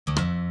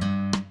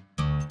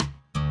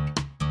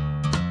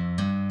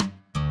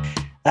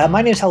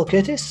My name is Hal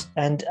Curtis,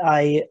 and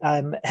I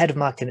am head of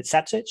marketing at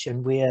SatSearch,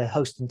 and we're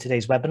hosting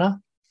today's webinar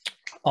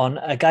on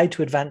a guide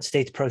to advanced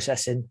data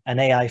processing and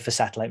AI for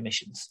satellite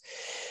missions.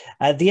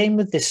 The aim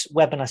of this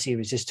webinar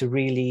series is to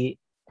really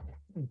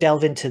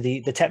delve into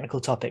the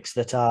technical topics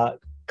that are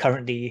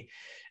currently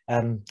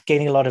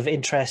gaining a lot of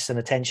interest and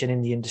attention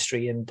in the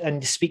industry,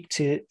 and speak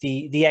to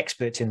the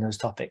experts in those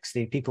topics,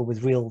 the people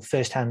with real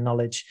first-hand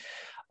knowledge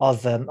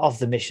of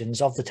the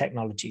missions, of the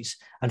technologies,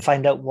 and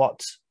find out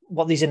what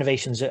these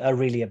innovations are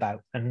really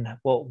about, and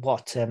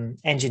what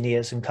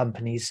engineers and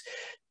companies,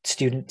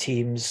 student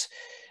teams,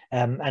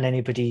 and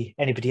anybody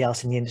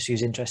else in the industry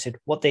who's interested,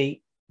 what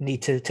they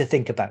need to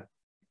think about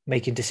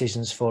making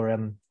decisions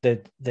for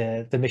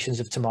the missions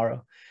of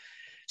tomorrow.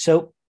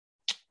 So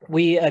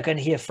we are going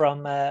to hear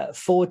from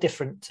four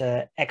different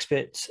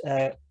experts,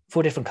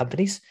 four different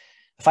companies,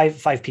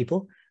 five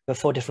people, but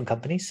four different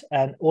companies,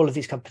 and all of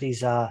these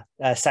companies are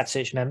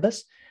SatSearch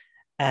members.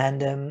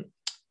 And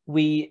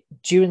we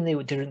during the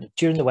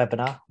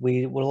webinar,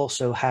 we will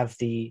also have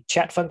the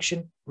chat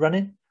function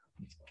running,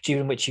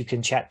 during which you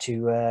can chat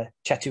to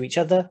each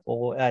other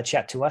or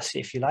chat to us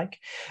if you like.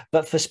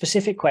 But for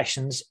specific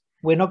questions,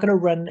 we're not going to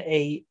run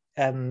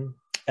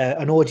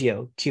an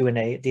audio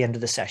Q&A at the end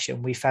of the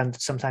session. We found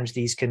that sometimes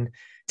these can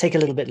take a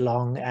little bit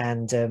long,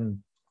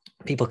 and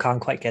people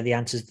can't quite get the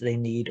answers that they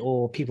need,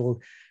 or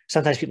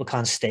sometimes people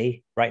can't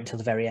stay right until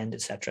the very end,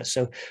 etc.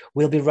 So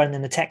we'll be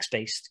running a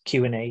text-based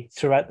Q&A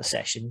throughout the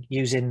session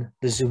using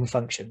the Zoom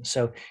function.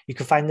 So you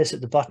can find this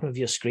at the bottom of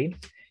your screen.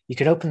 You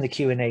can open the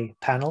Q&A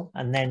panel,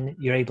 and then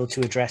you're able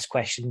to address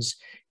questions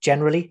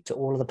generally to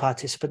all of the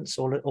participants,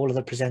 all of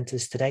the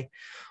presenters today,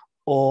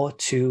 or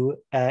to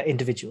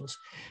individuals.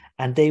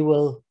 And they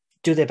will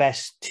do their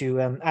best to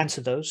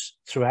answer those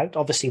throughout,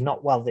 obviously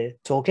not while they're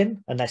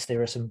talking, unless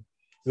there are some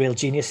real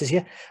geniuses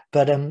here,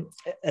 but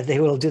they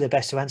will do their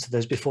best to answer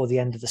those before the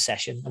end of the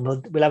session, and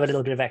we'll have a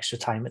little bit of extra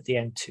time at the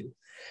end too.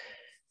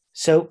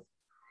 So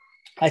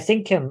I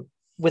think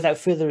without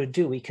further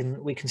ado, we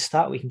can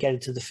start. We can get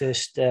into the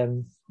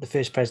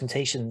first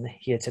presentation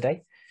here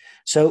today.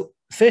 So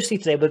firstly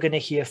today, we're going to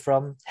hear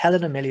from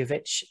Helena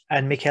Miljovic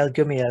and Mikhail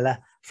Gumiela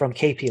from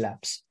KP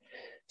Labs.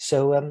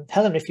 So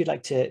Helen, if you'd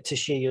like to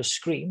share your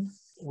screen,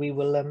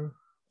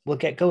 we'll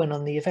get going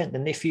on the event.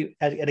 And if you,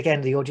 and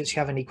again, the audience, if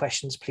you have any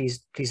questions, please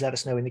let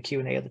us know in the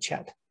Q&A or the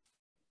chat.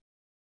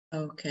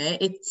 Okay,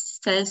 it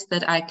says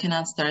that I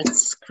cannot start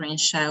screen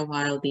share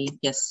while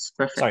yes,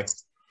 perfect. Sorry.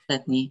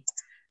 Let me,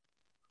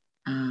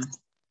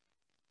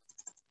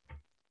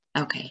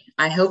 okay,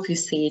 I hope you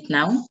see it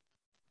now.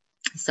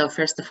 So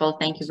first of all,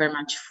 thank you very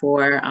much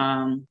for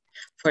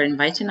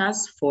inviting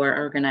us, for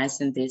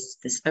organizing this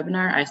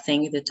webinar. I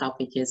think the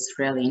topic is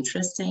really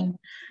interesting,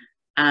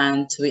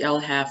 and we all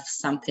have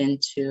something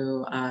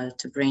to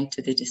bring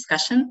to the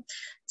discussion.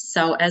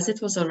 So as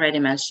it was already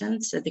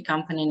mentioned, the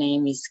company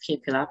name is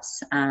KP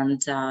Labs,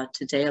 and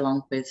today,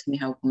 along with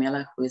Mikhail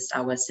Gumiela, who is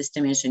our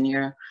system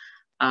engineer,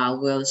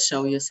 we'll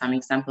show you some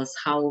examples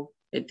how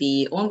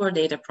the onboard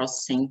data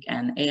processing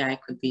and AI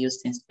could be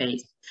used in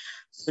space.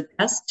 So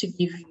just to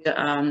give you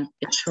a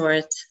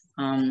short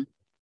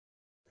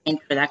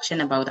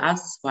introduction about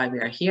us, why we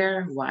are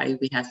here, why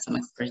we have some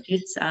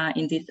expertise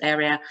in this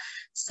area.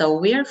 So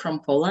we are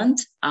from Poland.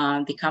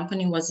 The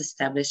company was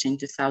established in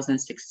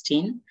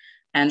 2016,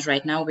 and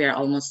right now we are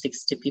almost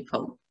 60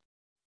 people.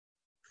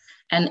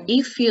 And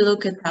if you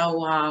look at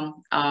our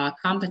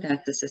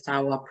competences, as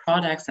our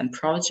products and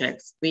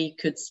projects, we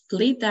could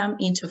split them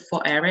into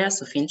 4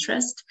 areas of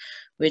interest,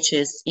 which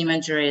is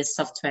imagery,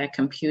 software,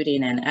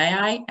 computing, and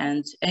AI.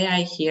 And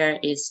AI here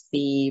is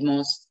the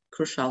most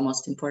crucial,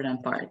 most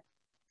important part.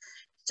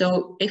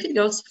 So if it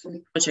goes to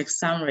the project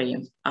summary,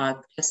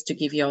 just to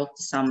give you all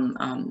some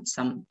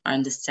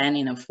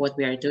understanding of what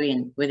we are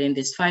doing, within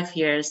these 5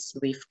 years,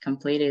 we've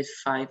completed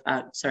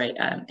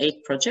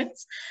 8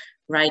 projects.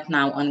 Right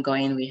now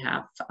ongoing, we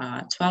have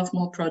 12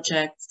 more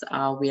projects.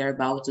 We are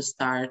about to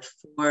start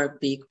 4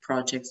 big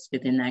projects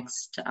within the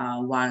next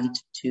 1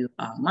 to 2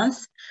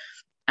 months.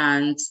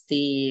 And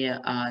the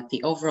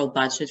overall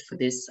budget for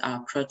these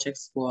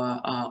projects were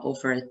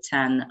over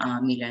 10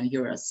 million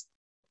euros.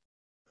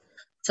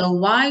 So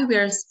why we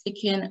are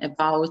speaking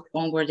about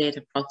onboard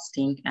data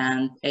processing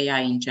and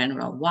AI in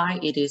general, why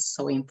it is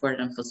so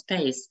important for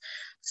space.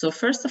 So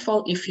first of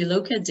all, if you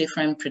look at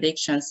different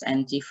predictions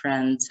and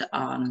different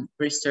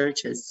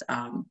researches,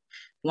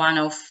 one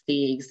of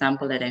the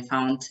example that I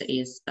found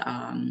is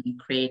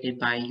created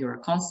by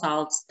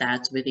Euroconsult,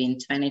 that within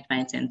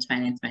 2020 and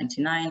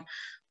 2029,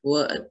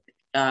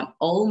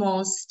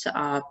 almost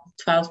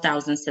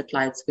 12,000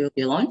 satellites will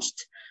be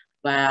launched,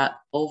 where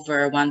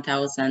over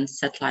 1,000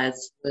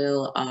 satellites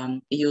will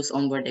use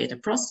onboard data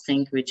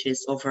processing, which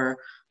is over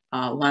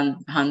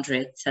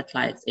 100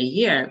 satellites a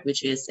year,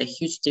 which is a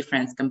huge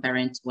difference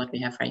comparing to what we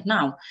have right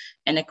now.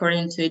 And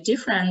according to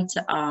different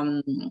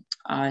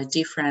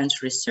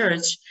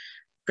research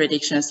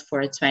predictions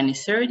for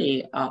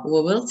 2030,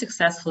 we will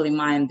successfully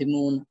mine the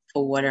moon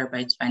for water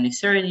by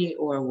 2030,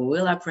 or we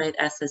will operate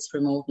assets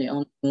remotely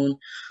on the moon,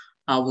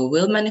 we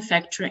will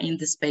manufacture in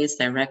the space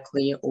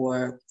directly,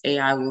 or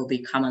AI will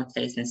be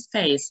commonplace in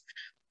space.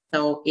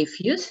 So if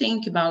you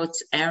think about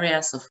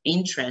areas of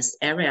interest,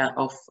 area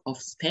of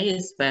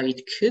space where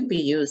it could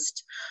be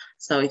used,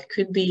 so it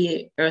could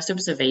be Earth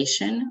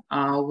observation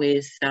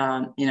with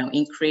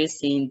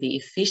increasing the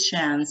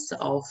efficiency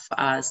of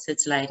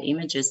satellite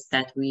images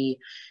that we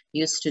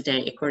use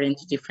today. According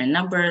to different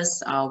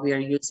numbers, we are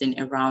using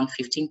around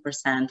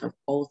 15% of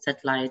all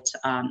satellite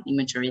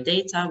imagery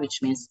data,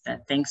 which means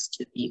that thanks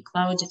to the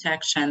cloud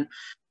detection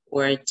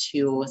or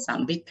to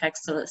some bit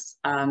pixels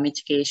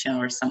mitigation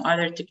or some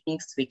other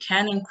techniques, we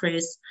can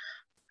increase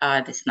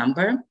this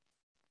number.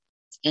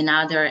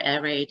 Another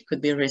area, it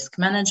could be risk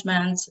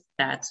management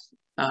that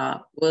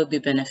will be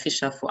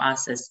beneficial for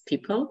us as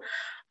people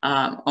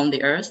on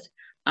the Earth.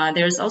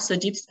 There's also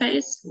deep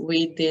space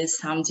with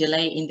some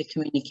delay in the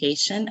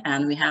communication,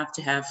 and we have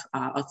to have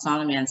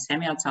autonomy and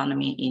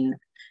semi-autonomy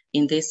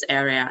in this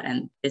area,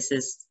 and this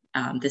is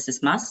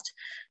must.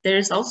 There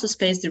is also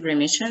space debris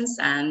missions,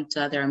 and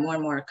there are more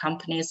and more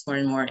companies, more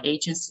and more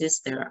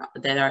agencies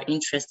that are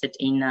interested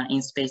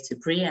in space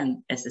debris, and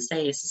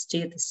SSA, SST,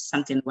 this is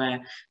something where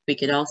we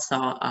could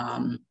also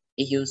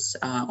use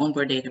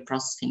onboard data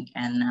processing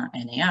and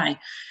AI.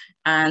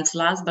 And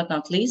last but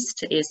not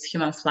least is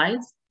human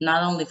flights,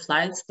 not only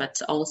flights,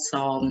 but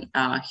also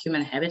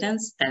human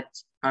inhabitants that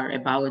are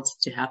about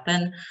to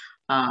happen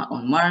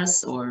on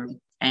Mars or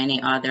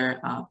any other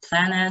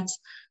planet.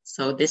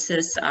 So this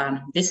is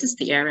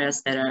the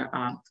areas that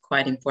are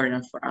quite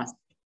important for us.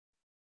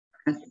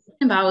 And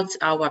thinking about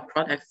our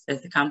products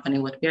as a company,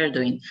 what we are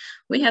doing,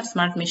 we have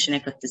smart mission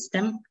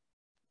ecosystem,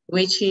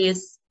 which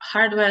is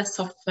hardware,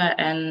 software,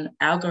 and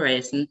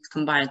algorithms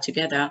combined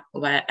together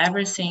where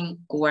everything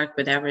work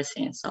with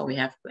everything. So we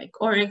have like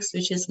Oryx,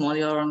 which is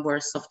modular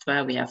onboard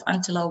software. We have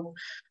Antelope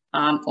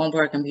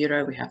onboard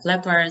computer. We have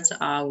Leopard,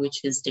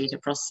 which is data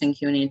processing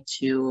unit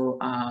to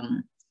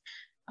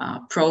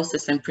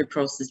process and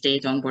pre-process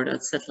data on board a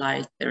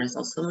satellite. There is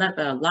also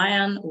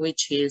Lion,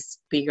 which is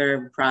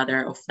bigger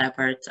brother of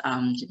Leopard,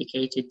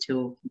 dedicated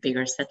to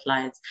bigger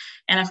satellites.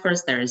 And of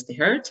course, there is the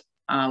Herd,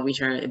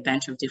 which are a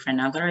bunch of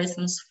different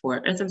algorithms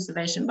for Earth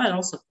observation, but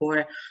also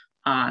for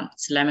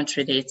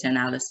telemetry data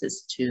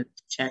analysis to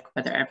check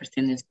whether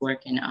everything is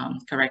working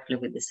correctly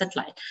with the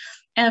satellite.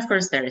 And of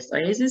course, there is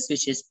Oasis,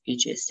 which is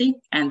UGSC,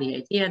 and the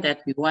idea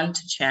that we want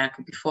to check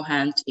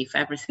beforehand if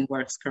everything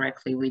works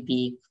correctly with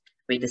the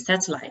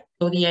satellite.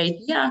 So the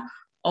idea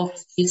of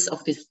this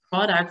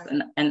product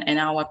and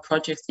our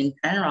projects in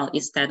general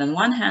is that on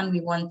one hand, we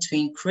want to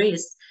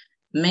increase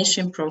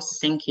mission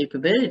processing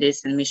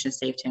capabilities and mission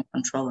safety and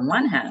control on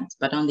one hand,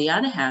 but on the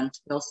other hand,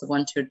 we also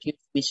want to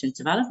reduce mission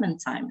development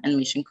time and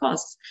mission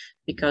costs,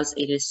 because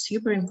it is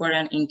super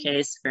important in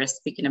case we're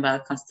speaking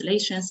about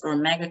constellations or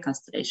mega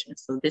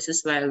constellations. So this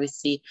is where we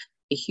see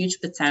a huge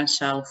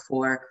potential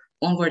for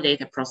onboard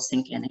data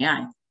processing and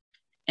AI.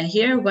 And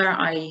here where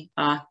I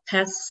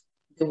pass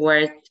the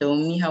word to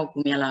Michał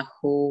Gumiela,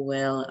 who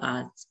will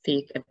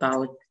speak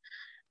about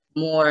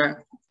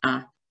more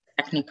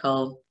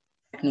technical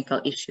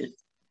issues.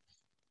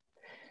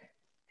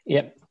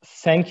 Yeah,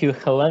 thank you,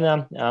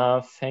 Helena.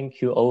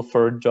 Thank you all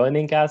for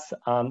joining us.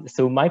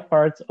 So my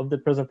part of the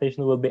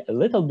presentation will be a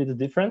little bit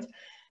different.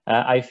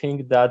 I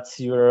think that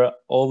you're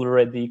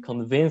already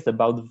convinced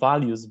about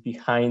values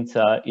behind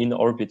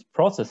in-orbit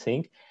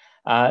processing.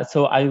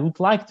 So I would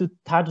like to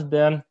touch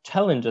the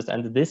challenges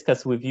and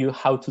discuss with you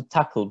how to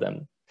tackle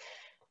them.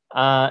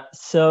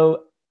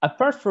 So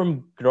apart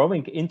from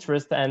growing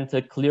interest and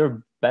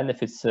clear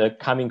benefits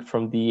coming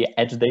from the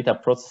edge data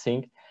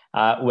processing,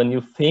 when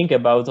you think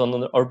about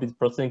on-orbit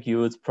processing, you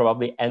would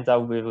probably end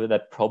up with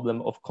a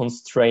problem of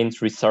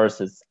constrained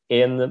resources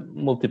in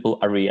multiple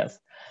areas.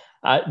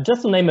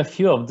 Just to name a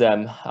few of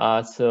them,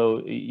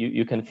 so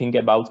you can think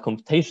about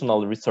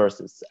computational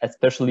resources,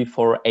 especially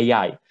for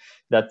AI,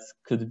 that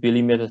could be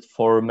limited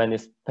for many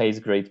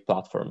space-grade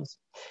platforms.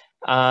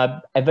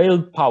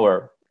 Available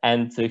power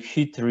and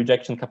heat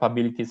rejection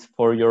capabilities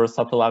for your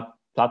satellite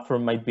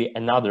platform might be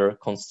another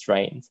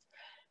constraint.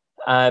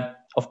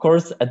 Of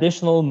course,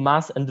 additional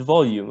mass and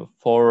volume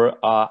for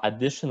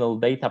additional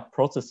data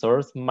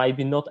processors might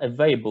be not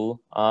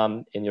available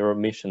in your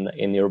mission,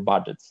 in your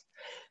budgets.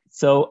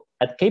 So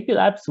at KP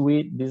Labs,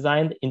 we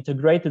designed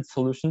integrated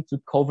solution to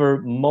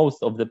cover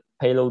most of the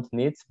payload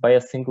needs by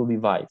a single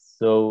device.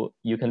 So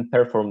you can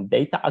perform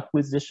data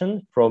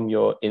acquisition from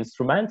your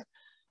instrument.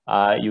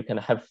 You can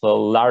have a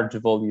large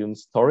volume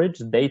storage,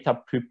 data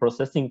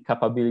pre-processing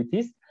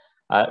capabilities.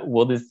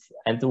 What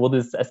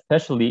is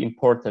especially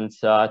important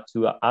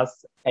to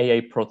us,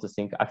 AI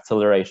processing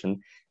acceleration,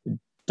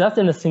 just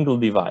in a single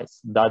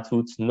device. That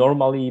would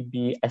normally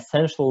be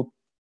essential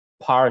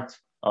part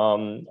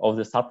of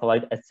the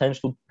satellite,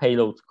 essential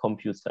payload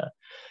computer.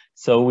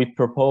 So we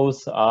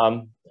propose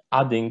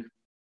adding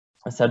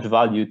such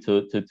value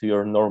to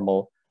your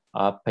normal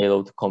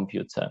payload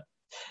computer.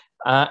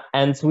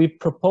 And we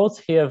propose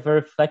here a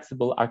very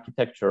flexible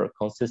architecture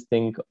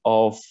consisting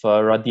of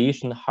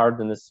radiation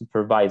hardness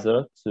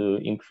supervisor to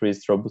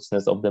increase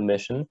robustness of the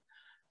mission,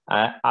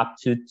 up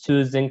to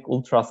 2 Zinc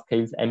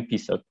ultra-scales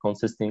MPSoC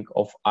consisting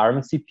of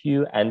ARM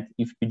CPU and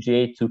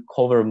FPGA to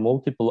cover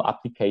multiple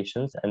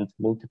applications and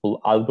multiple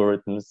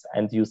algorithms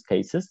and use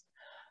cases,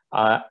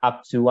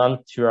 up to 1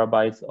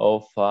 terabyte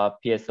of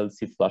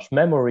PSLC flash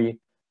memory,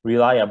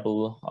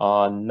 reliable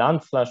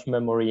non-flash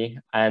memory,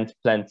 and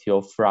plenty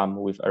of RAM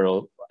with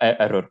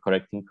error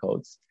correcting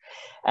codes.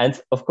 And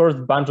of course, a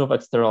bunch of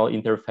external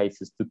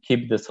interfaces to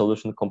keep the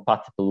solution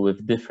compatible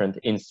with different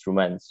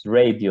instruments,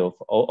 radio,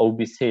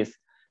 OBCs,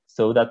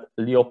 so that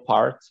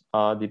Leopard,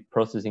 the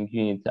processing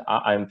unit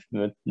I'm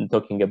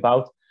talking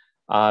about,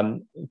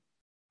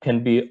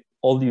 can be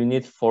all you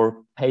need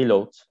for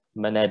payload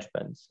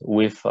management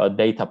with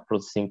data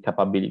processing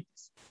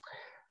capabilities.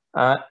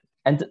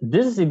 And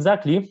this is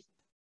exactly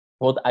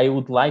what I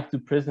would like to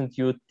present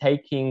you,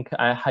 taking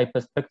a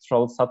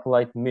hyperspectral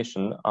satellite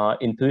mission,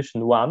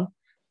 Intuition 1,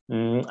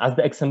 as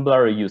the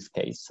exemplary use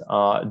case,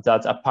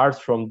 that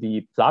apart from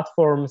the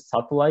platform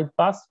satellite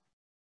bus,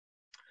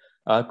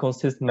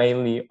 consists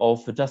mainly of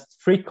just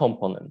 3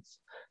 components.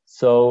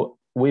 So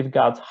we've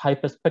got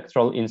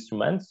hyperspectral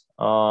instruments.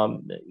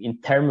 In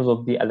terms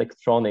of the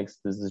electronics,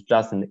 this is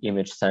just an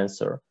image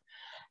sensor.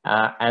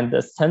 And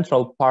the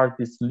central part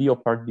is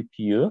Leopard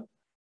DPU.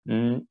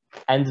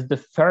 And the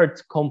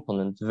third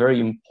component,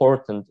 very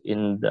important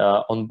in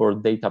the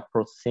onboard data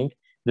processing,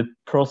 the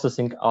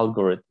processing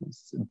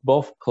algorithms,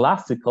 both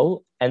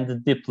classical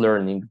and deep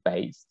learning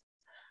based.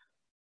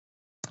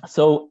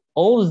 So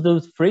all of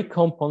those 3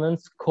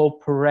 components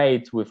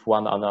cooperate with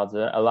one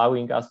another,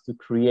 allowing us to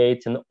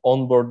create an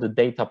onboard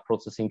data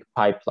processing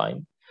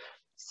pipeline.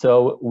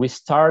 So we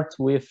start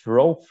with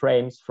raw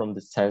frames from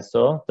the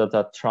sensor that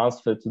are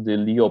transferred to the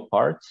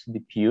Leopard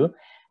DPU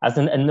as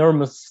an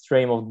enormous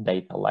stream of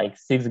data, like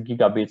 6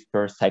 gigabits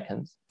per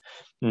second.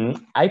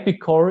 IP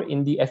core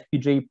in the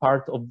FPGA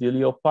part of the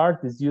Leopard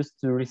is used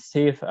to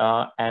receive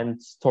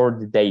and store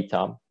the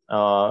data.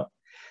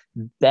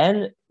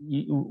 Then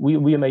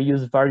we may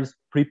use various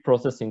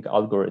pre-processing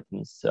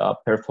algorithms,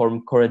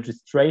 perform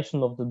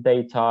co-registration of the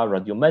data,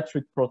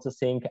 radiometric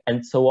processing,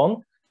 and so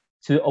on,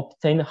 to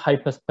obtain a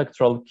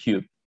hyperspectral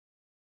cube.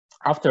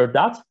 After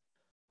that,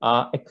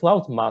 a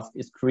cloud mask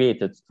is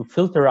created to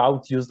filter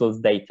out useless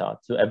data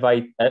to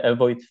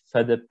avoid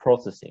further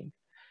processing.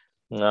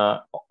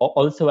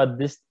 Also at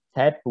this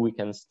step, we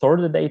can store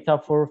the data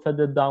for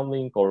further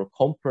downlink or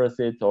compress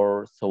it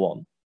or so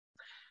on.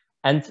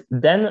 And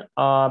then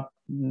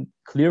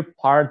clear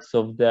parts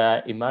of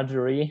the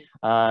imagery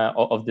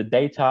of the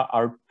data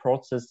are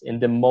processed in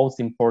the most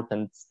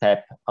important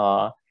step,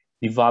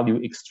 the value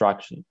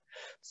extraction.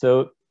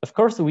 So of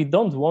course, we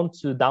don't want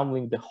to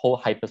downlink the whole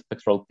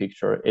hyperspectral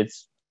picture.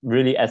 It's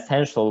really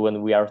essential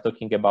when we are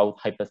talking about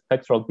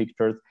hyperspectral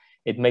pictures.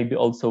 It may be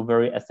also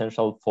very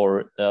essential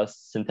for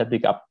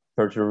synthetic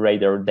aperture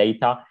radar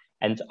data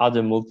and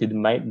other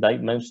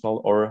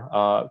multi-dimensional or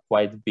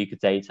quite big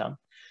data.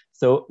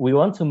 So we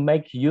want to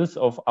make use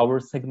of our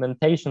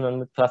segmentation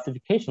and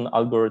classification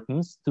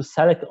algorithms to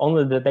select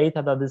only the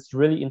data that is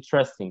really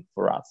interesting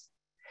for us.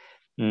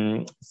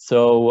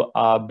 So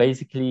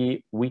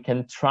basically, we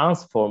can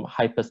transform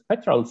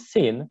hyperspectral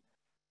scene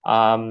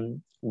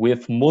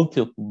with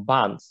multiple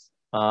bands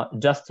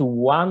just to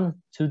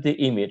one 2D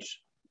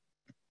image,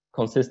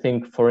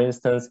 consisting, for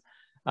instance,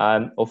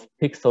 of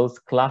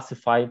pixels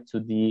classified to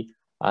the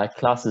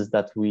classes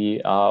that we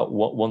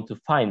want to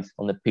find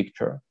on the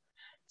picture.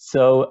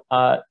 So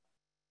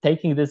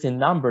taking this in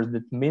numbers,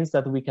 that means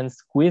that we can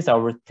squeeze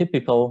our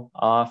typical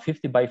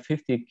 50 by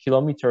 50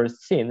 kilometers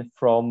scene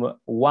from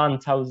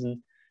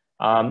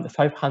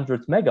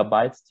 1,500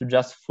 megabytes to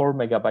just 4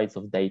 megabytes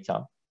of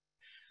data.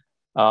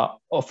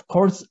 Of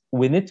course,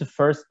 we need to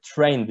first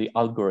train the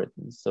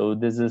algorithm. So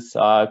this is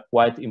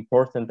quite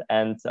important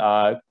and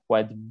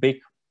quite big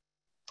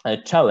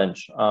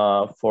challenge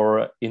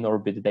for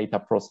in-orbit data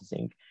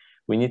processing.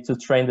 We need to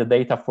train the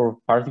data for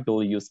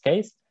particular use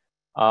case.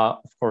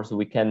 Of course,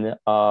 we can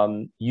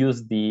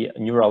use the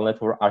neural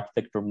network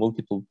architecture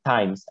multiple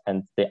times,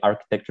 and the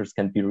architectures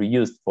can be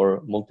reused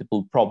for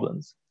multiple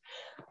problems.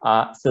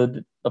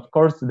 Of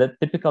course, the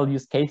typical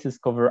use cases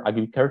cover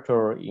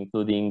agriculture,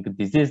 including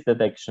disease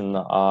detection,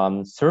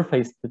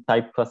 surface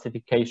type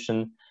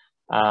classification,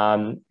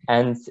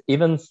 and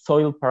even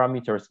soil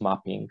parameters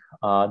mapping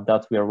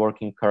that we are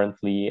working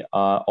currently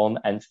on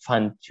and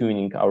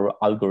fine-tuning our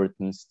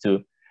algorithms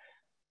to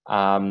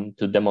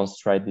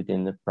demonstrate it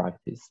in the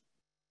practice.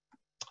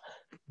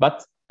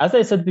 But as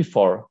I said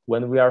before,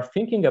 when we are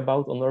thinking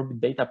about on-orbit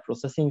data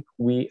processing,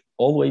 we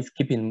always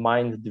keep in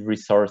mind the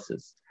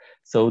resources.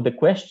 So the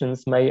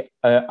questions may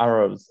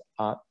arise,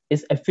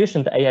 is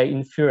efficient AI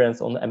inference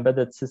on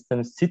embedded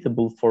systems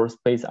suitable for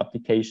space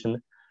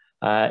application?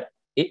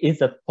 Is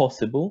that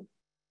possible?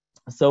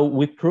 So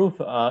we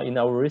prove in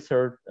our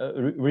research,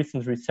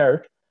 recent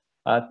research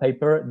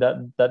paper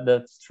that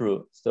that's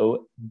true.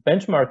 So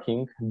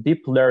benchmarking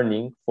deep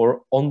learning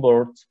for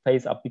onboard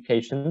space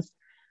applications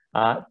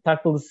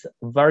tackles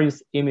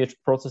various image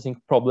processing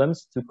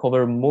problems to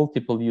cover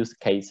multiple use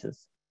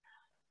cases.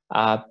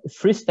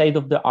 Free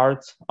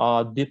state-of-the-art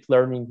deep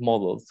learning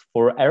models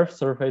for Earth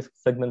surface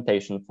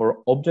segmentation, for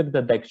object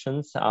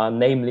detections,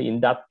 namely in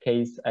that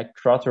case,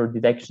 crater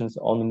detections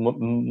on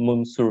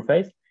Moon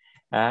surface,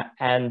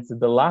 and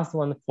the last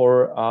one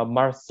for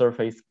Mars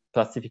surface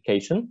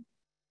classification.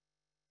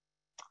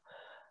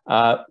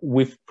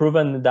 We've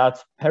proven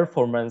that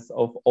performance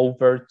of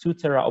over 2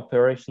 tera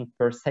operations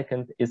per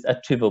second is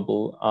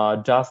achievable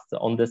just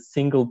on the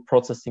single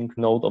processing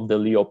node of the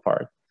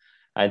Leopard,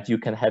 and you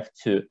can have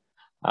 2.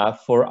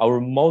 For our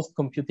most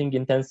computing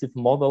intensive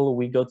model,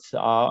 we got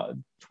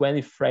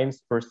 20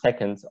 frames per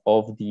second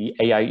of the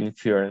AI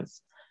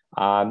inference.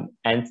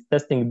 And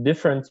testing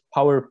different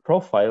power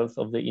profiles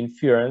of the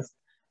inference,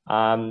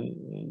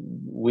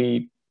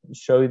 we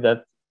show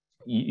that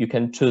you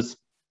can choose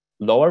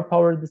lower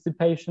power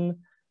dissipation,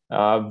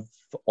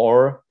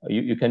 or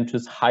you can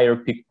choose higher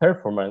peak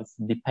performance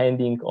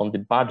depending on the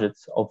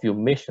budgets of your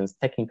missions,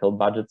 technical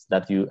budgets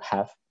that you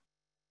have.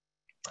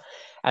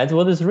 And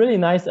what is really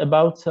nice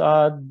about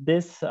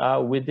this,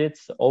 we did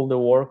all the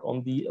work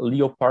on the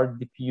Leopard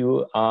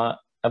DPU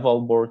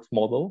eval board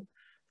model.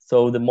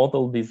 So the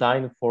model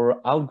designed for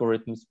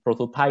algorithms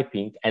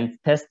prototyping and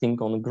testing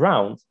on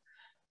ground,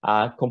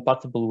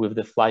 compatible with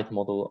the flight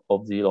model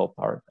of the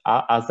Leopard.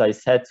 As I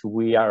said,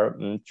 we are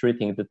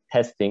treating the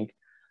testing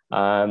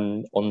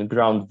on the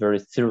ground very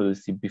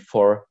seriously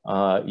before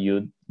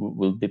you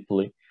will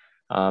deploy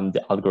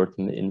the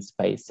algorithm in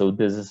space. So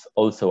this is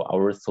also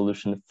our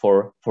solution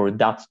for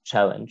that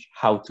challenge,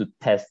 how to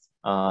test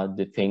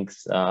the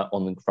things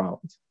on the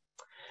ground.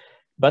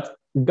 But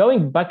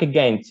going back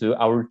again to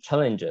our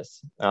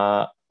challenges,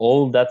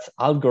 all that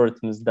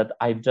algorithms that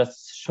I've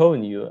just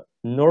shown you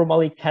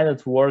normally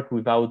cannot work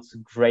without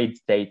great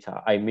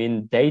data. I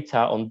mean, data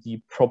on the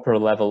proper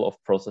level of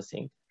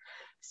processing.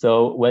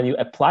 So when you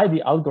apply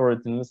the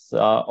algorithms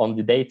on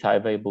the data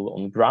available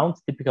on ground,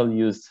 typically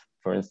use,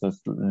 for instance,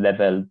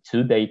 level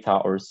 2 data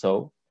or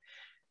so.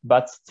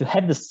 But to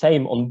have the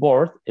same on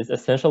board is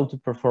essential to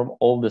perform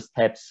all the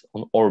steps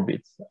on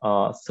orbit.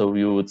 So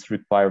you would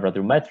require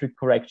radiometric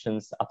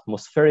corrections,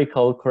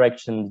 atmospherical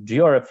corrections,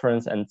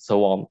 georeference, and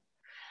so on.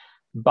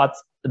 But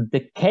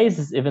the case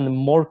is even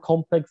more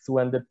complex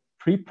when the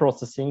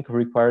pre-processing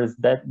requires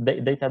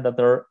data that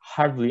are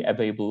hardly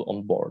available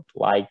on board,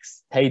 like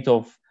state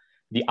of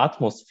the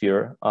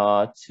atmosphere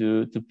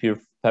to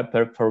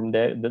perform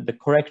the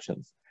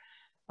corrections.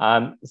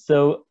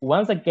 So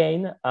once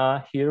again,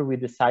 here we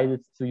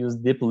decided to use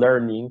deep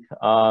learning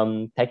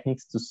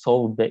techniques to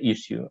solve the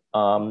issue.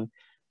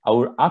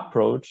 Our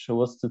approach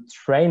was to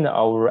train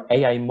our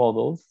AI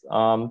models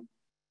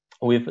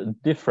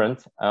with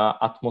different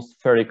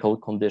atmospherical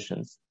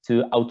conditions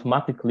to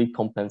automatically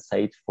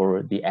compensate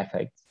for the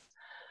effects.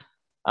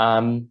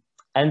 And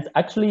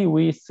actually,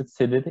 we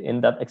succeeded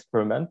in that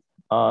experiment.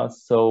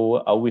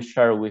 So we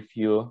share with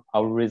you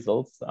our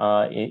results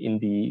in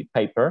the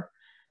paper.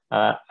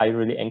 I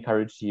really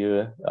encourage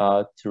you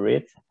to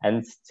read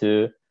and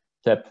to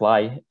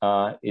apply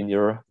in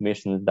your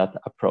mission that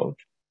approach.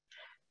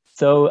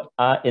 So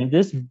in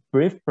this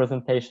brief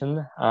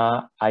presentation,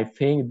 I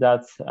think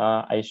that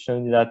I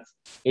shown you that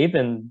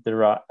even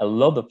there are a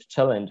lot of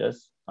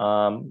challenges,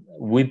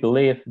 we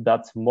believe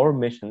that more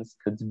missions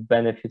could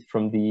benefit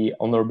from the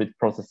on-orbit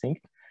processing,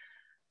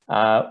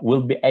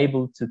 will be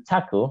able to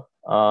tackle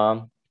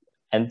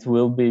and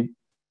will be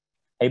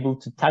able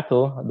to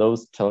tackle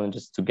those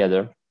challenges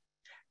together.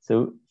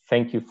 So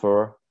thank you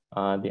for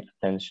the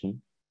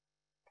attention.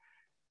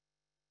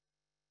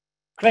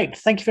 Great,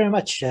 thank you very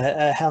much,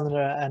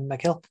 Helena and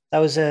Mikhail. That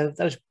was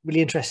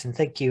really interesting.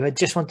 Thank you. I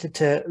just wanted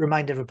to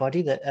remind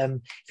everybody that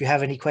if you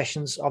have any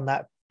questions on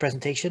that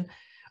presentation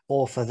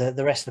or for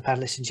the rest of the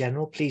panelists in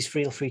general, please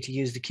feel free to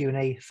use the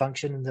Q&A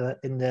function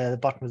in the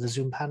bottom of the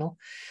Zoom panel.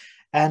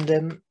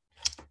 And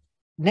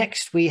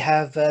next we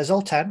have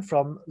Zoltan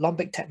from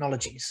Lombik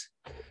Technologies.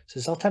 So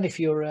Zoltan, if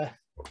you're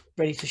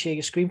ready to share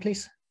your screen,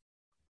 please.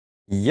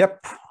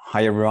 Yep.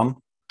 Hi, everyone.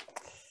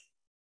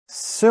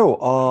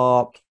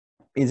 So,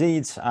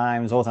 indeed,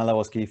 I'm Zoltan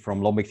Lewowski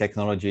from Lombik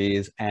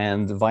Technologies,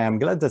 and why I'm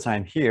glad that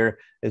I'm here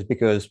is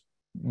because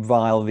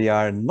while we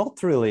are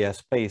not really a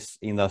space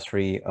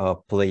industry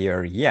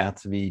player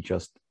yet, we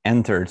just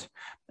entered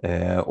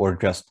or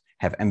just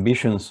have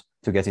ambitions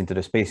to get into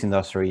the space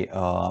industry.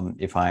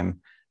 If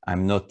I'm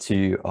not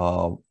too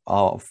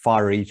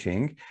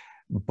far-reaching,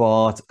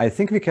 but I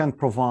think we can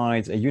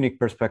provide a unique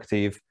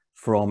perspective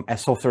from a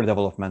software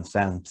development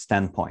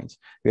standpoint.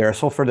 We are a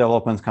software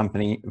development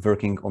company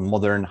working on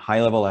modern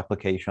high-level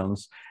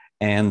applications,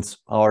 and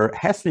our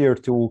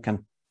Haslier tool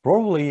can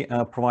probably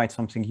provide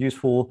something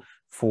useful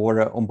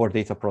for onboard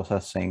data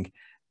processing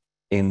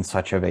in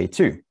such a way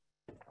too.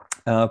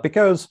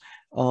 Because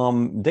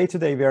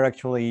day-to-day, we are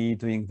actually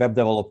doing web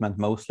development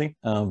mostly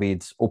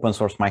with open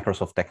source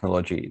Microsoft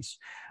technologies.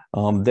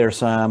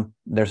 There's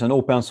an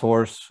open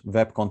source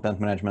web content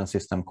management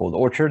system called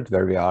Orchard,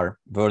 where we are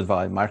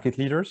worldwide market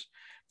leaders.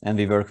 And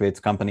we work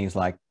with companies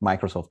like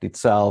Microsoft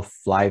itself,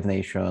 Live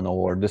Nation,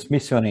 or the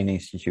Smithsonian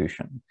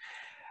Institution.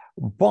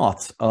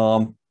 But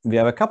we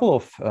have a couple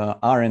of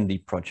R&D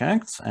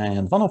projects,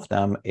 and one of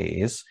them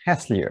is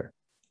Haslier.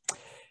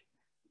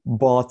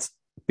 But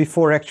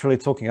before actually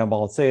talking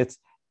about it,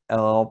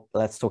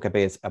 let's talk a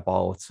bit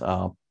about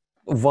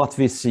what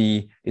we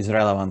see is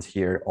relevant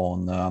here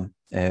on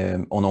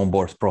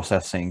onboard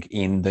processing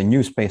in the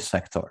new space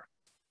sector.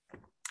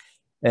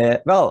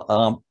 There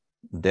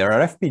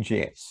are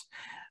FPGAs.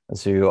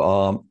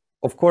 So,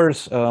 of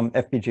course,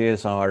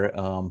 FPGAs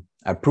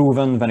are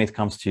proven when it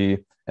comes to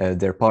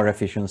their power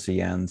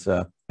efficiency and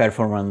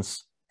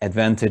performance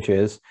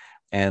advantages,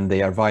 and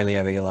they are widely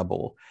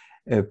available.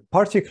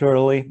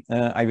 Particularly,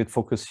 I would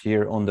focus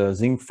here on the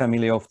Zinc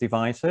family of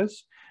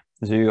devices.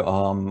 So,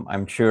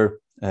 I'm sure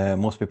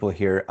most people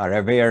here are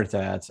aware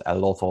that a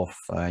lot of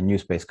new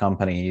space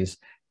companies,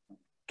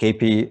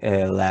 KP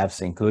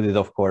Labs included,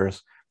 of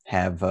course,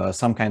 have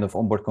some kind of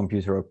onboard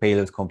computer or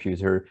payload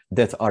computer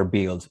that are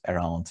built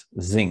around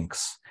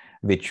Zincs,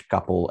 which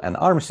couple an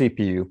ARM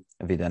CPU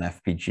with an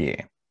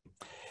FPGA.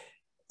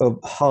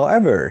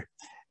 However,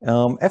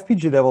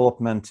 FPGA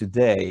development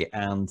today,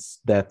 and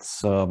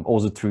that's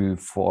also true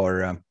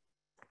for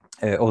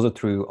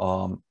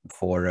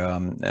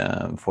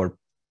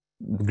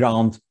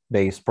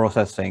ground-based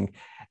processing,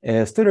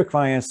 still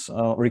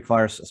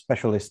requires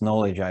specialist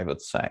knowledge, I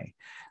would say.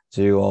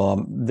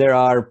 So there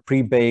are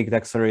pre-baked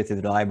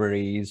accelerated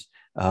libraries,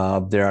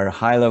 there are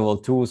high-level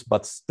tools,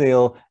 but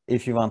still,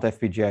 if you want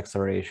FPGA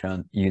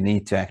acceleration, you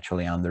need to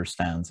actually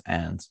understand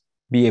and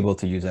be able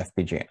to use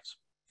FPGAs.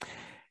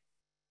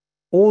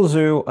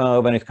 Also,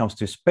 when it comes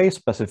to space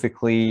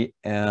specifically,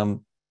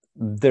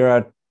 there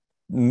are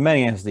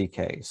many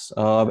SDKs.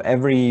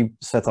 Every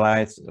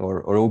satellite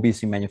or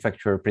OBC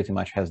manufacturer pretty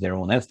much has their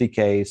own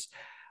SDKs.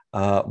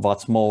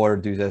 What's more,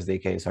 these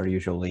SDKs are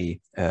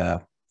usually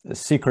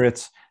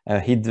secrets,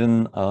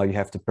 hidden. You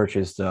have to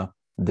purchase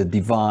the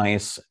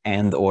device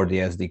and or the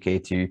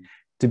SDK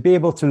to be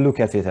able to look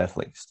at it at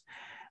least.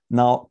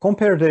 Now,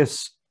 compare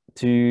this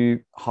to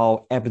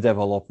how app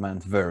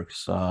development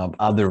works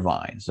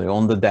otherwise. So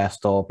on the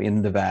desktop,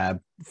 in the web,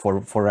 for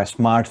a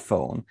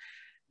smartphone,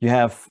 you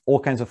have all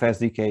kinds of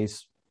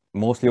SDKs,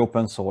 mostly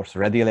open source,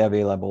 readily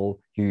available.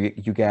 You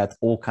get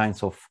all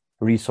kinds of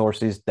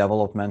resources,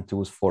 development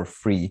tools for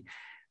free.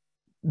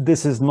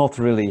 This is not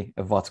really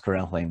what's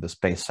currently in the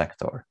space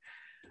sector.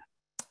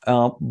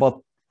 But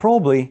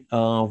probably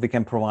we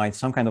can provide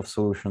some kind of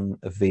solution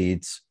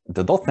with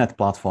the .NET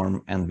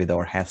platform and with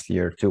our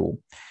Haslier tool.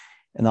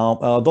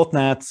 Now,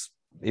 .NET,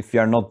 if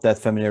you are not that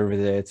familiar with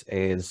it,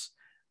 is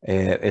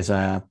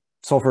a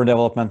software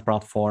development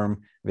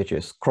platform which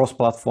is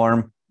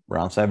cross-platform,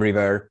 runs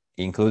everywhere,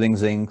 including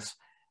Zincs.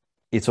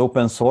 It's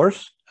open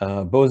source,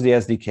 both the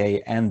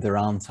SDK and the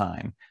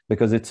runtime,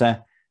 because it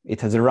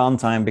has a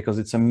runtime because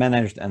it's a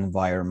managed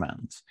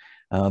environment.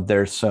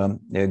 There's a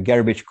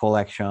garbage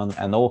collection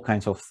and all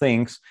kinds of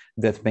things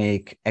that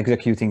make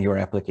executing your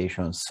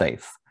application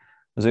safe.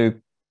 So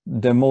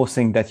the most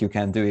thing that you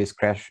can do is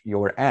crash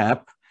your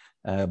app,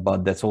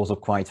 but that's also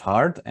quite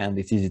hard and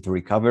it's easy to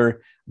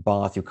recover,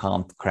 but you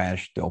can't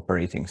crash the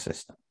operating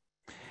system.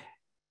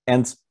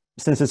 And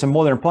since it's a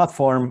modern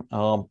platform,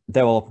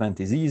 development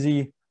is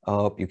easy.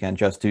 You can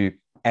just do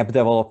app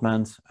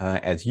development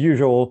as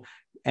usual,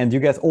 and you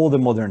get all the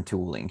modern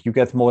tooling. You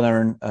get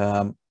modern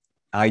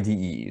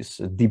IDEs,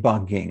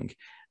 debugging,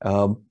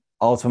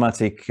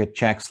 automatic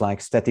checks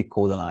like static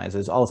code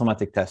analysis,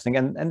 automatic testing,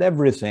 and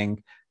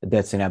everything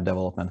that's in app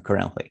development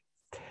currently.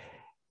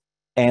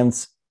 And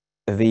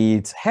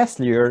with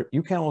Haslier,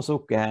 you can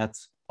also get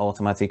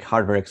automatic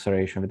hardware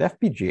acceleration with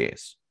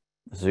FPGAs.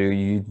 So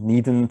you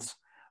needn't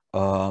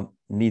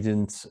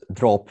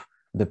drop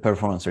the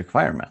performance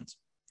requirements,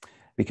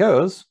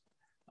 because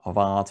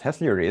what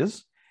Haslier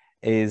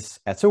is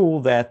a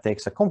tool that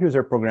takes a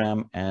computer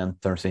program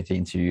and turns it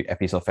into a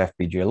piece of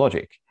FPGA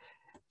logic.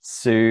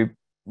 So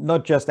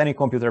not just any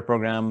computer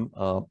program,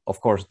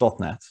 of course,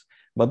 .NET,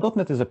 but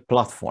 .NET is a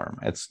platform.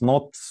 It's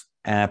not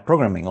a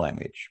programming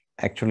language.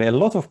 Actually, a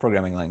lot of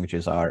programming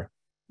languages are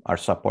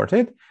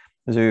supported.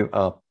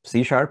 So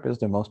C# is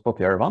the most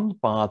popular one,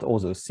 but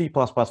also C++,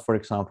 for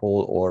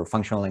example, or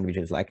functional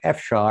languages like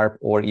F#,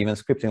 or even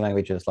scripting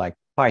languages like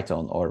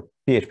Python or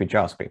PHP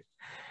JavaScript.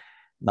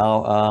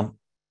 Now,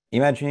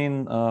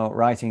 imagine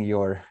writing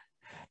your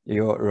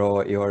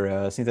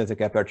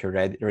synthetic aperture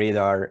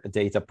radar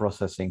data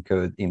processing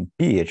code in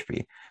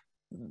PHP.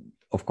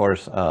 Of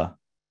course,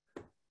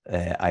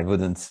 I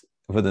wouldn't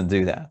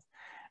do that.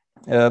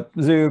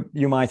 So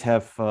you might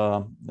have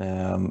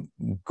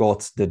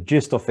got the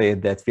gist of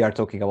it, that we are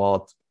talking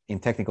about, in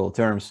technical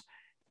terms,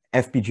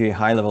 FPGA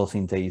high-level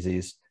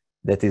synthesis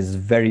that is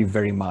very,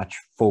 very much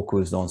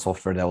focused on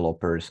software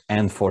developers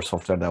and for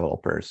software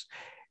developers.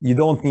 You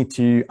don't need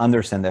to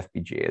understand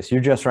FPGAs. You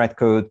just write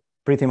code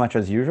pretty much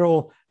as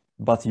usual,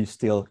 but you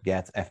still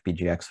get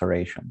FPGA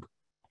acceleration.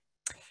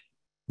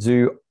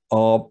 So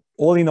all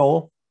in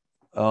all,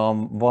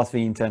 what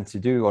we intend to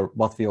do, or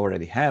what we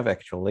already have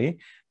actually,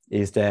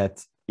 is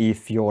that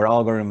if your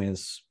algorithm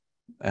is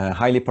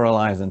highly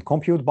parallelized and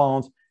compute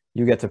bound,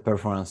 you get a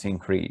performance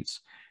increase.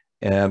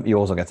 You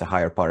also get a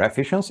higher power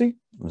efficiency,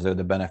 so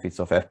the benefits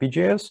of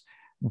FPGAs,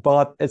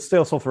 but it's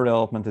still software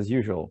development as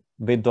usual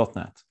with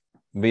 .NET,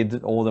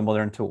 with all the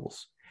modern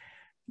tools.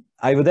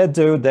 I would add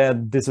though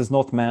that this is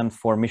not meant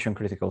for mission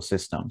critical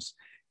systems,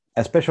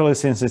 especially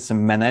since it's a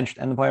managed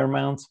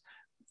environment.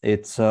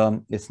 It's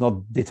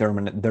not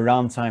determined. The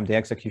runtime, the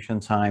execution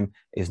time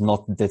is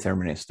not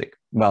deterministic.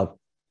 Well,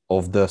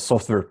 of the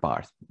software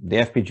part, the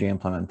FPGA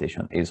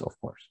implementation is, of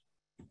course.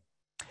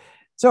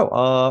 So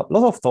a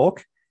lot of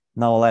talk.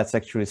 Now let's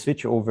actually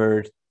switch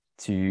over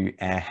to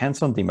a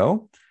hands-on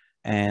demo.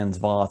 And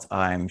what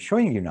I'm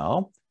showing you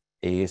now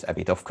is a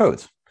bit of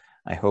code.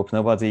 I hope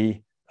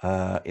nobody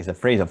is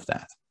afraid of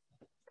that.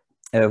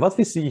 What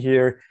we see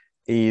here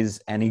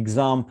is an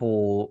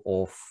example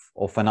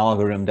of an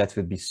algorithm that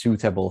would be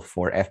suitable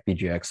for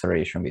FPGA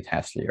acceleration with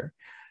Haslier.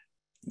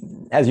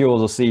 As you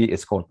also see,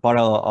 it's called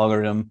parallel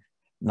algorithm.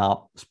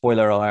 Now,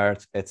 spoiler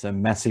alert, it's a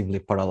massively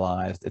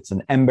parallelized, it's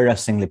an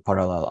embarrassingly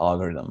parallel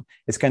algorithm.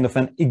 It's kind of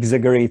an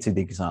exaggerated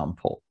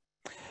example.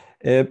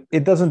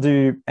 It doesn't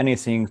do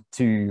anything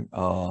too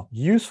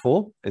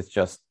useful. It's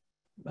just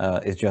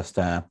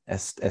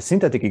a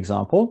synthetic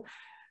example.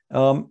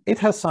 It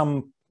has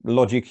some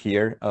logic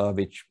here,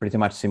 which pretty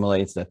much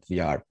simulates that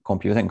we are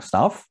computing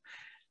stuff.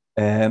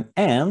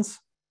 And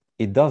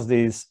it does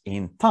this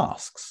in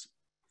tasks.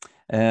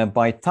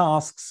 By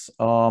tasks,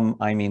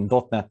 I mean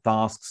 .NET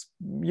tasks.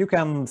 You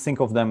can think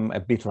of them a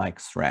bit like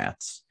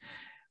threads.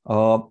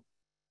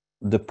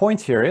 The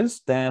point here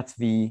is that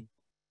we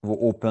will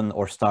open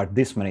or start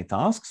this many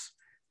tasks,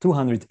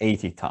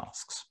 280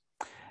 tasks.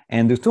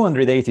 And the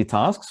 280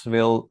 tasks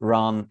will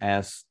run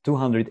as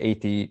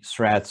 280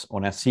 threads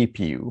on a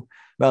CPU.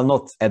 Well,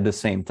 not at the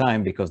same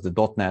time, because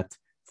the .NET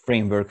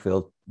framework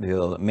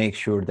will make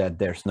sure that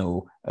there's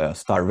no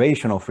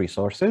starvation of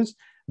resources,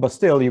 but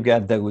still you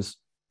get those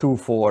 2,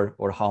 4,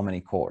 or how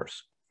many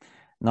cores.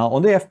 Now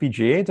on the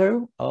FPGA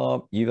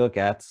though, you will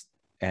get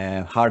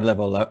a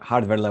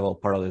hardware level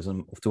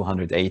parallelism of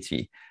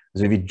 280.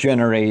 So we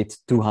generate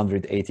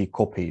 280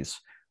 copies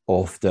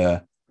of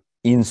the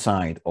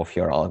inside of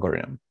your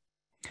algorithm.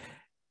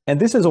 And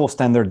this is all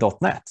standard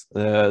 .NET.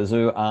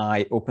 So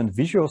I opened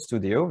Visual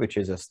Studio, which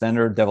is a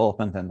standard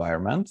development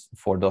environment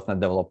for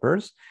 .NET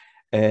developers.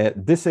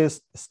 This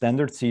is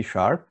standard C#.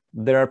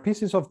 There are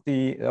pieces of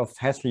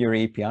Haslier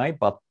API,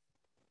 but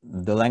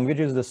the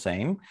language is the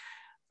same.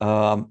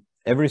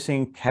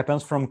 Everything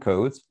happens from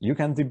code. You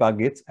can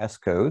debug it as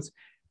code.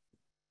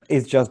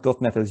 It's just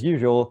 .NET as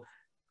usual,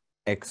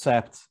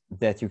 except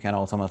that you can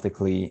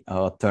automatically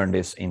turn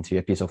this into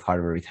a piece of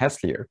hardware with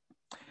Haslier.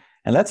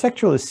 And let's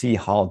actually see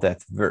how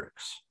that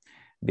works,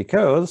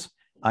 because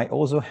I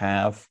also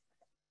have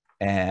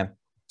a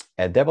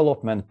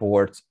development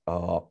board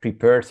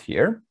prepared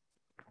here.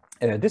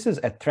 This is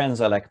a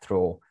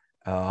Transelectro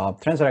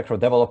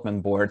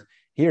development board.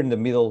 Here in the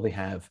middle, we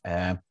have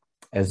a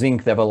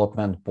Zinc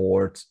development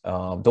board,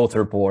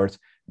 daughter board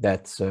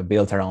that's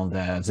built around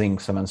the Zinc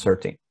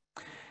 730.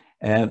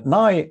 And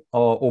now I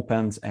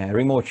opened a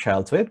remote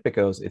shell to it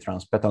because it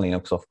runs Peta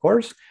Linux, of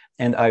course,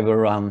 and I will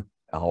run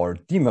our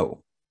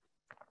demo.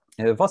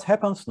 What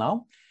happens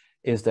now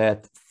is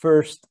that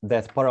first,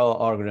 that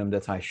parallel algorithm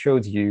that I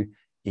showed you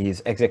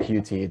is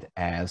executed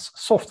as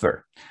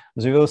software.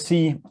 So you will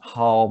see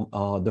how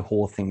the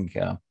whole thing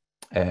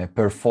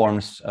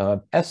performs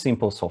as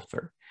simple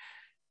software.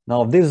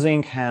 Now, this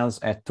Zinc has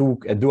a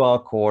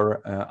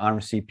dual-core ARM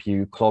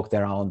CPU clocked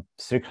around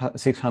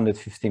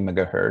 650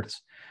 megahertz.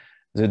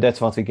 So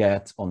that's what we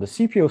get on the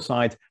CPU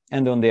side.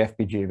 And on the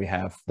FPGA, we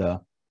have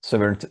the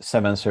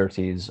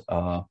 730's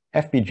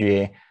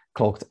FPGA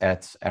clocked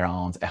at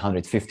around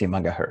 150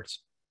 megahertz.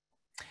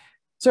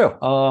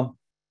 So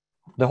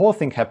the whole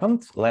thing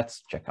happened.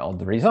 Let's check out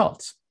the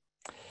results.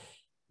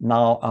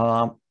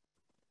 Now,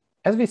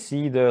 as we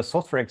see, the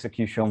software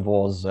execution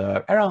was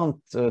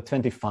around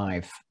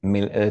 25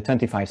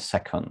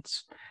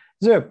 seconds.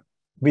 So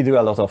we do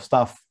a lot of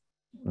stuff.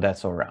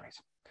 That's all right.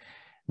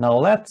 Now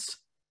let's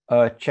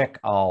check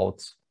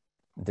out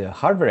the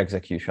hardware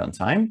execution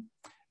time,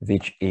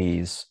 which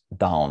is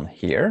down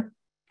here.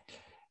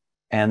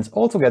 And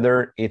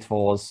altogether, it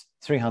was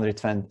around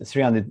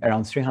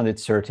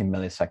 330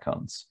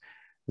 milliseconds.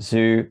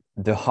 So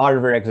the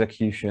hardware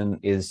execution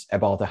is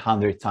about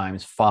 100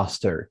 times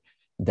faster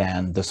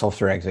than the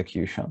software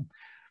execution,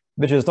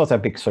 which is not a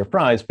big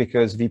surprise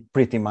because we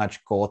pretty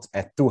much got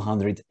a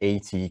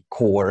 280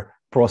 core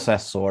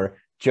processor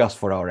just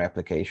for our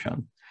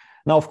application.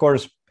 Now, of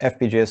course,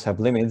 FPGAs have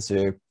limits.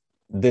 So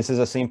this is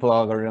a simple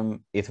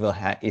algorithm. It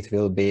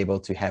will be able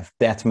to have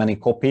that many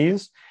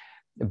copies,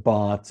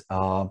 but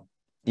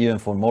even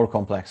for more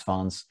complex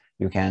ones,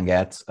 you can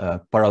get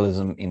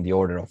parallelism in the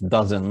order of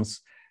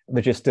dozens,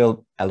 which is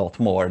still a lot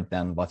more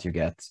than what you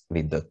get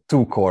with the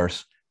 2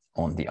 cores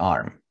on the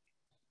ARM.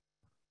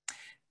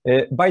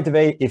 By the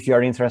way, if you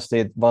are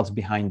interested what's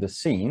behind the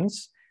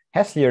scenes,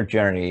 Haslier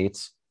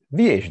generates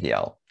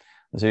VHDL.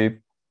 So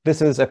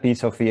this is a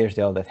piece of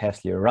VHDL that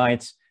Haslier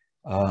writes.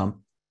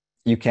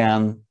 You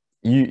can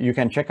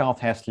check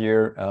out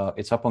Haslier.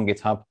 It's up on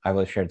GitHub. I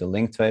will share the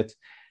link to it.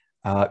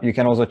 You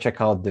can also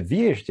check out the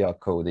VHDL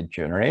code it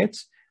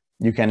generates.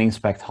 You can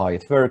inspect how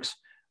it works,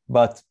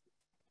 but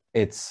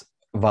it's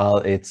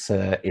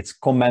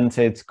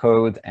commented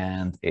code,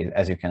 and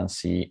as you can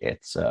see,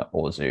 it's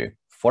also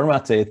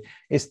formatted.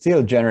 It's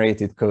still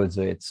generated code,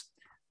 so it's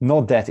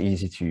not that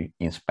easy to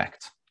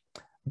inspect.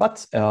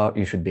 But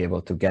you should be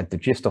able to get the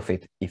gist of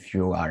it if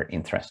you are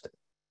interested.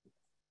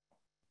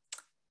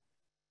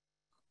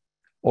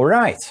 All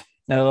right,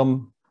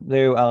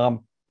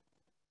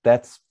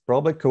 that's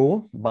probably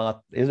cool,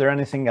 but is there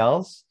anything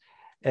else?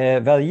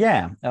 Well,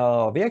 yeah,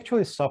 we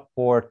actually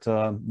support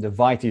the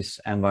Vitis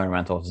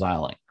environment of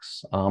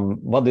Xilinx.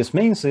 What this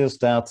means is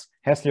that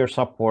Hesslier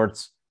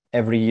supports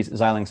every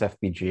Xilinx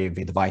FPGA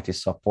with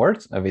Vitis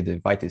support, with the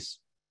Vitis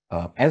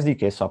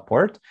SDK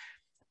support,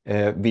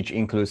 which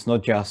includes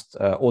not just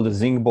all the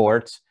Zinc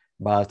boards,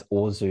 but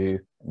also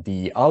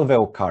the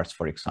Alveo cards,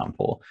 for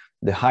example,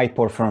 the high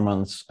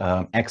performance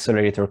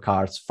accelerator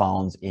cards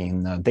found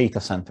in data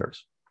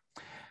centers.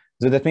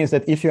 So that means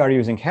that if you are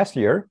using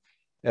Hesslier,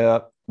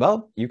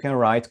 well, you can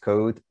write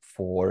code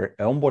for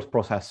onboard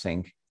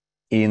processing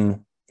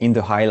in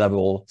the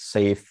high-level,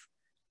 safe,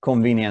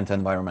 convenient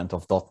environment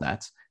of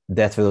 .NET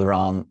that will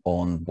run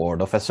on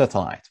board of a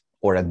satellite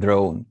or a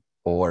drone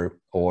or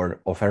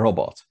of a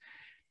robot.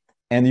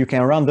 And you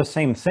can run the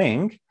same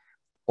thing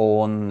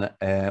on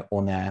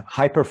a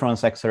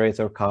high-performance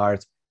accelerator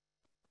card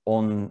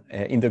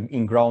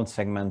in ground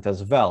segment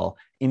as well,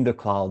 in the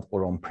cloud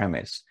or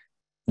on-premise,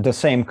 the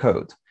same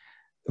code.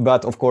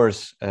 But of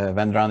course,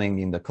 when running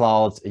in the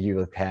cloud, you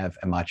will have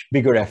a much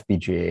bigger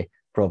FPGA,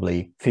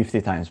 probably 50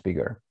 times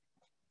bigger.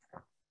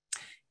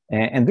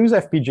 And those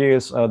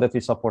FPGAs that we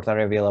support are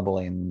available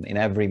in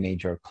every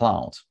major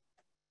cloud.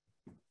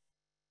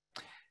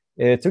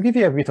 To give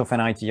you a bit of an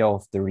idea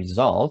of the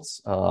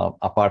results,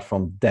 apart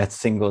from that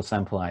single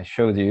sample I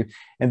showed you,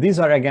 and these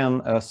are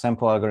again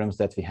sample algorithms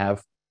that we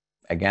have,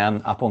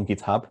 again, up on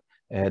GitHub.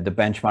 The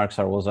benchmarks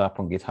are also up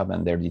on GitHub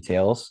and their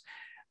details.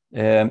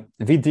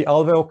 With the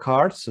Alveo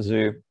cards,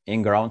 the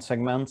in-ground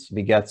segments,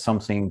 we get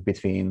something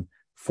between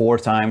 4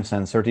 times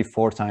and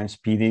 34 times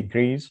PD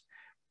increase.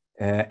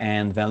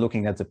 And when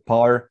looking at the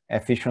power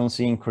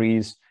efficiency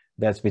increase,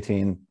 that's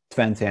between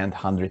 20 and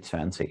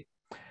 120,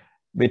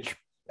 which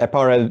a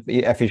power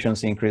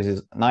efficiency increase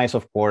is nice,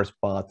 of course,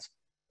 but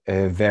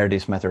where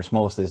this matters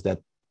most is that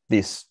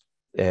this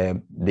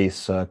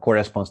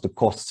corresponds to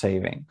cost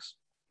savings.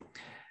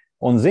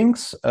 On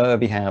Zincs,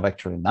 we have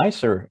actually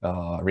nicer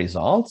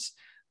results.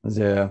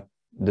 The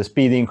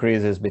speed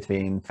increase is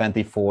between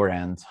 24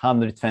 and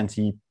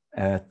 120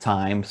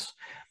 times.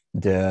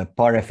 The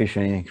power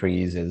efficiency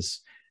increase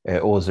is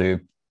also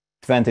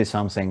 20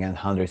 something and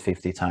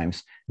 150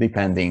 times,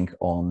 depending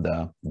on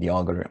the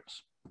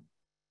algorithms.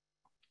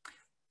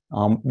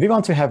 We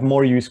want to have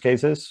more use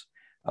cases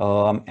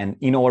and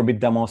in-orbit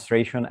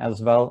demonstration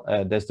as well.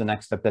 That's the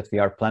next step that we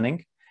are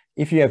planning.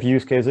 If you have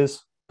use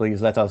cases,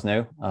 please let us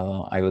know.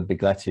 I would be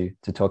glad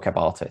to talk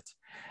about it.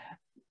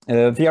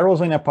 We are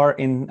also in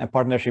a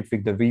partnership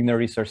with the Wiener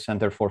Research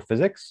Center for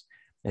Physics,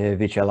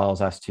 which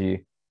allows us to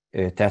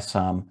test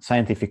some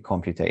scientific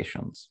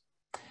computations.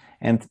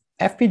 And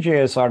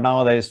FPGAs are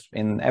nowadays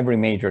in every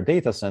major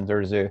data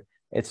center, so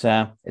it's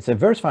a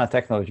versatile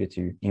technology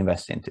to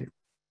invest into.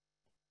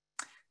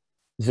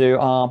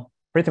 So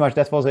pretty much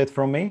that was it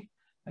from me.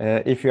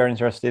 If you are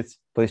interested,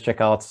 please check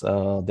out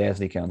the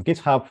SDK on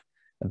GitHub.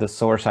 The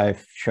source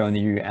I've shown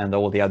you and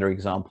all the other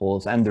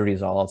examples and the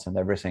results and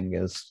everything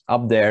is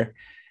up there.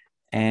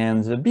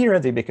 And be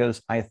ready,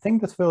 because I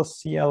think that we'll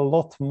see a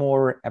lot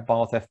more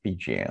about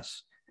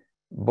FPGAs,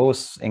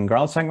 both in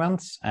ground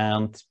segments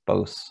and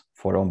both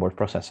for onboard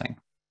processing.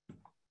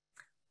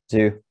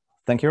 So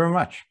thank you very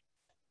much.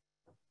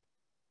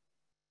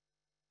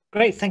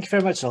 Great, thank you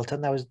very much,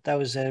 Zoltan. That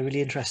was really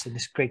interesting.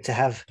 It's great to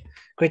have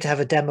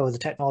a demo of the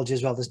technology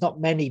as well. There's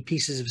not many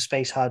pieces of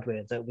space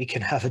hardware that we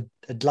can have a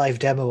live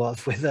demo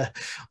of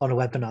on a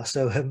webinar.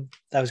 So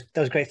that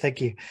was great. Thank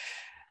you.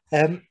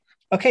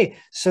 Okay,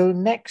 so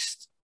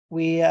next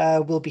we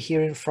will be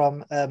hearing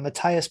from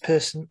Matthias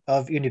Persson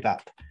of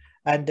Unibap.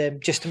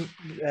 And just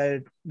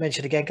to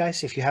mention again,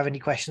 guys, if you have any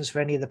questions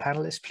for any of the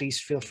panelists, please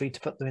feel free to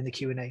put them in the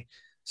Q&A.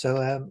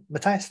 So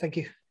Matthias, thank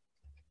you.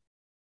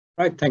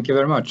 Right, thank you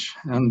very much.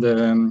 And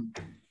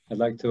I'd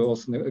like to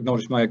also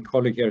acknowledge my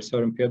colleague here,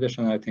 Søren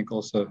Pedersen, I think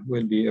also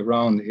will be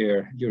around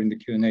here during the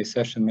Q&A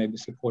session, maybe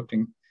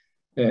supporting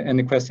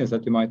any questions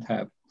that you might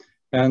have.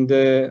 And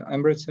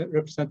I'm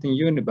representing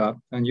Unibap,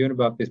 and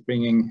Unibap is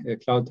bringing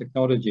cloud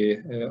technology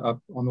up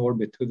on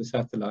orbit to the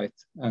satellite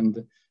and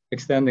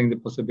extending the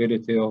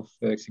possibility of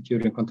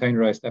executing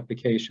containerized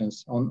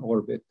applications on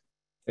orbit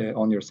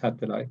on your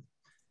satellite.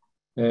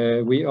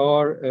 We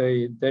are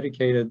a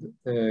dedicated,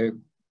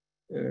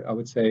 I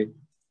would say,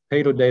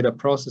 payload data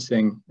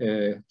processing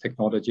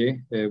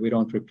technology. We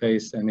don't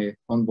replace any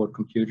onboard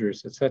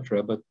computers,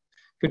 etc., but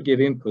could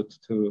give input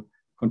to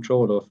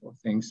control of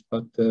things.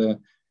 But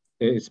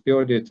it's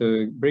purely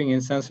to bring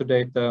in sensor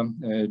data,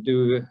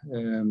 do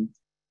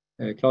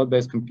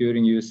cloud-based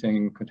computing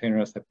using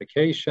containerized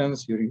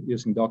applications,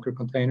 using Docker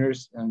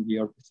containers and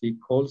gRPC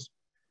calls,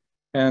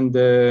 and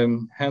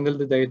handle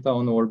the data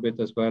on orbit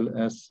as well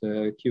as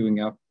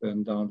queuing up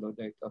and download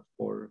data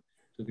to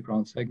the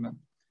ground segment.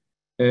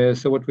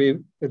 So what we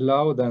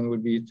allow then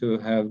would be to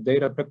have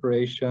data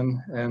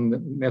preparation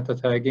and meta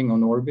tagging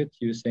on orbit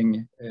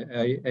using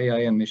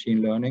AI and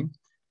machine learning.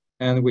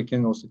 And we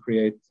can also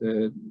create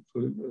a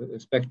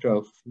spectra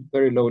of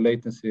very low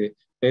latency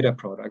data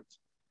products.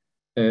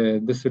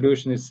 The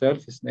solution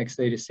itself is an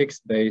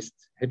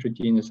x86-based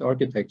heterogeneous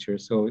architecture.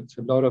 So it's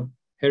a lot of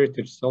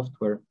heritage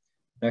software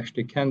that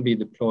actually can be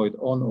deployed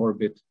on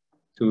orbit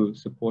to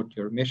support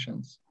your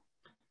missions.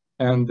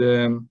 And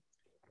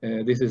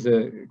this is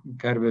a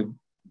kind of a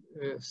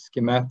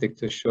schematic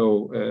to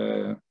show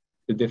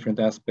the different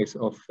aspects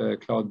of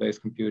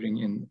cloud-based computing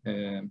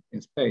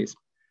in space,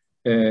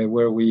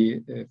 where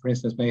we, for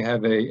instance, may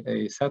have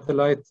a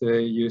satellite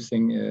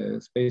using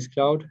space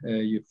cloud.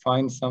 You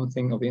find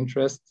something of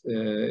interest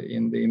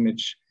in the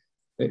image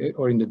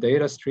or in the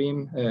data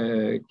stream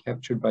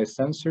captured by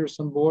sensors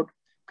on board.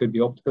 Could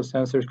be optical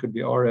sensors, could be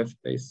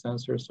RF-based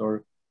sensors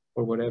or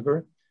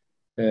whatever.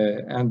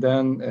 And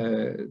then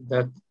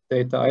that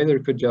data either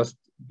could just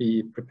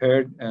be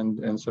prepared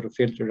and sort of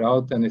filter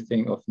out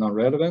anything of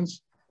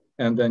non-relevance,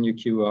 and then you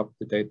queue up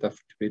the data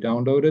to be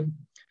downloaded,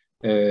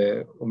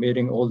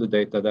 omitting all the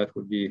data that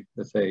would be,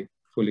 let's say,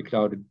 fully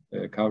clouded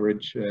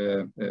coverage,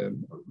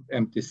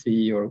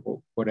 MTC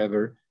or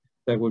whatever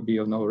that would be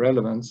of no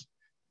relevance.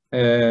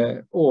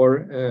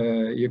 Or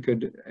you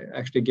could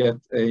actually get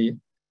a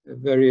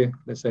very,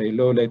 let's say,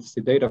 low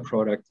latency data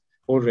product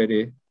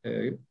already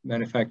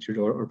manufactured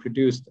or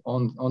produced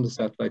on the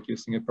satellite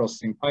using a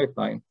processing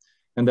pipeline.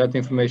 And that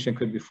information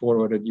could be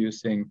forwarded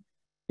using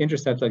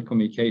inter-satellite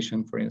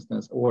communication, for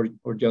instance, or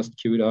just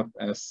queued up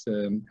as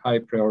high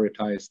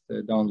prioritized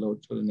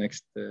download to the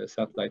next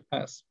satellite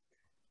pass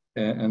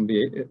and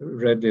be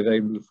readily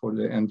available for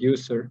the end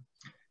user.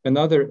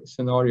 Another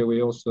scenario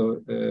we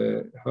also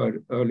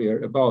heard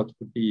earlier about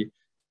would be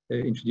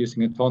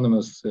introducing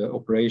autonomous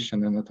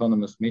operation and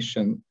autonomous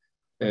mission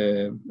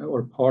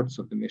or parts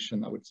of the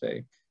mission, I would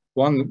say.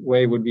 One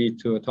way would be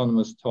to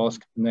autonomous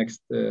task the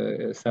next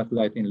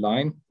satellite in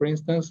line, for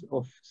instance,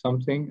 of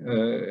something,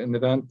 an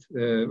event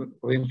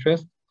of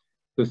interest,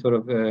 to sort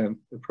of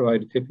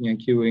provide a tipping and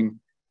queuing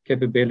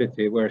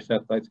capability where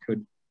satellites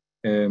could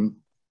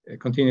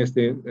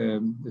continuously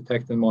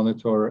detect and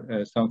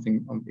monitor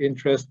something of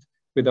interest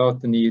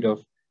without the need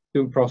of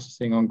doing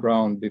processing on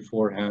ground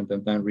beforehand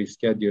and then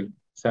reschedule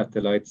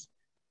satellites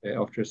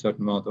after a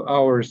certain amount of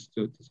hours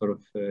to sort of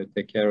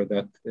take care of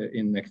that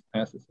in next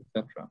passes,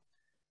 etc.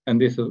 And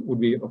this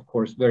would be, of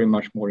course, very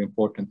much more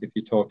important if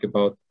you talk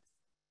about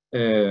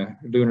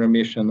lunar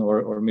mission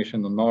or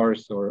mission on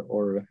Mars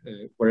or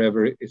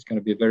wherever it's going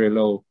to be very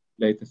low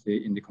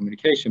latency in the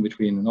communication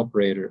between an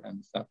operator and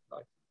the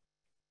satellite.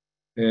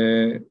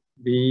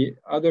 The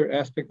other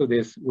aspect of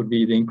this would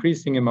be the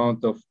increasing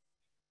amount of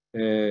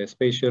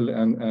spatial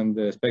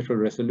and spectral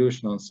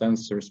resolution on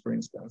sensors, for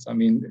instance. I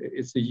mean,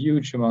 it's a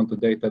huge amount of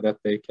data that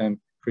they can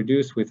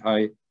produce with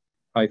high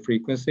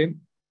frequency.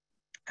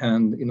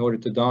 And in order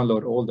to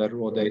download all that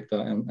raw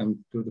data and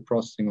do the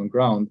processing on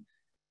ground,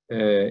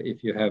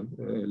 if you have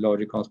a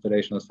larger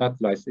constellation of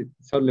satellites, it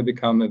suddenly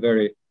becomes a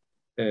very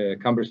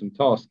cumbersome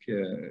task.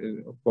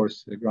 Of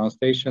course, the ground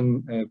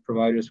station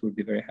providers would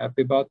be very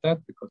happy about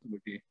that because it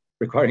would be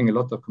requiring a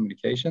lot of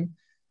communication.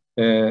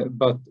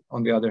 But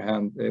on the other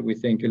hand, we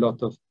think a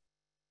lot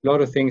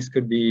of things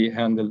could be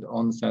handled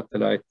on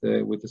satellite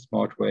with a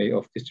smart way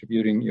of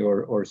distributing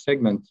or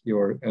segment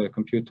your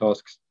compute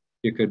tasks.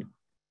 You could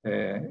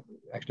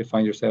actually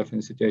find yourself in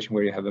a situation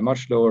where you have a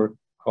much lower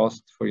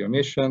cost for your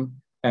mission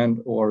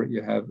and or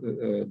you have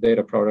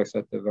data products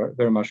at a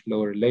very much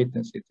lower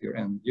latency to your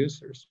end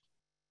users.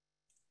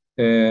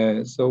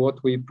 So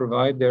what we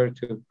provide there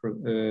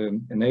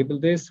to enable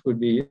this would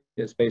be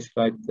a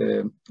spaceflight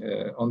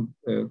on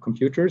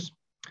computers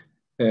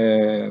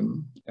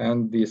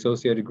and the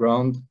associated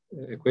ground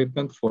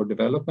equipment for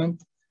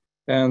development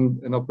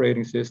and an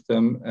operating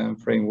system and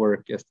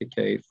framework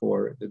SDK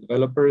for the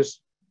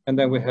developers. And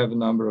then we have a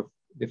number of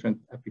different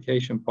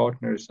application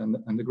partners and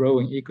the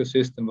growing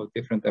ecosystem of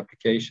different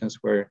applications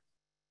where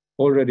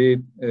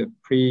already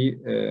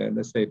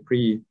let's say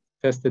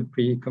pre-tested,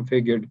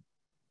 pre-configured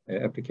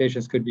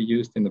applications could be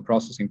used in the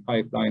processing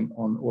pipeline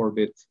on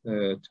orbit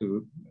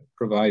to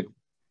provide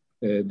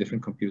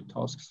different compute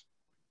tasks.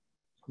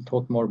 We'll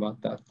talk more about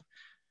that.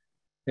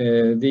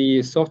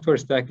 The software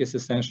stack is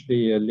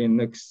essentially a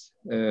Linux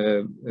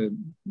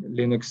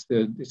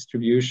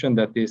distribution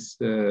that is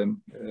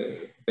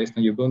based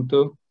on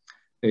Ubuntu.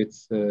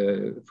 It's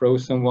a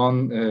frozen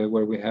one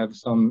where we have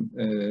some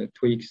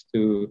tweaks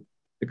to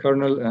the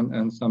kernel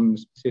and some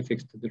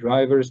specifics to the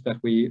drivers that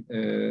we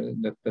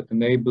that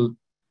enable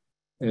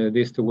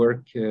this to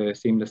work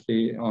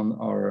seamlessly on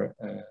our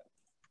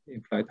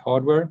in-flight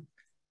hardware.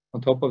 On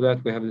top of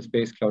that, we have the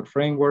Space Cloud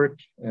framework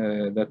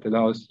that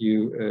allows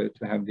you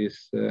to have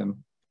these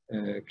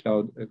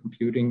cloud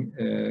computing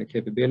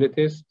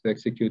capabilities to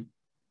execute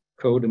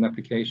code and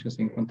applications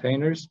in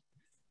containers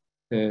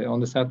on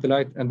the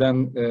satellite, and then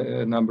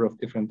a number of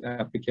different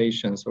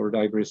applications or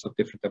libraries of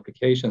different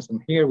applications. And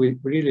here we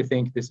really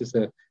think this is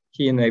a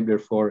key enabler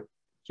for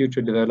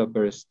future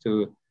developers to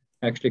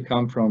actually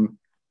come from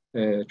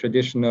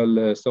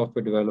traditional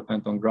software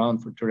development on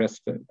ground for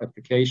terrestrial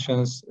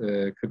applications,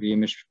 could be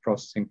image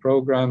processing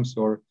programs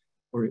or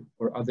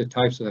other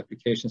types of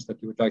applications that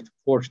you would like to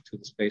port to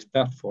the space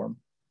platform.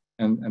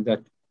 And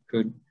that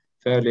could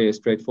fairly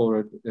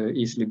straightforward,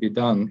 easily be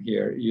done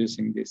here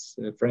using this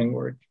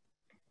framework.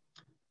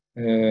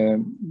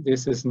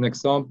 This is an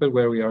example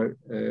where we are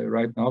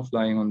right now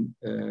flying on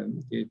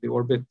the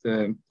Orbit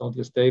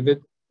Dauntless David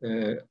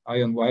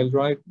Ion Wild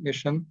Drive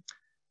mission.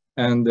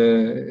 And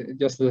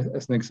just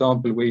as an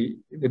example,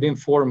 within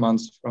 4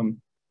 months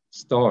from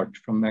start,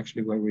 from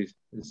actually where we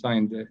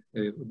signed,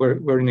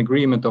 we're in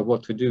agreement of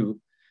what to do,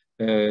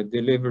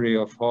 delivery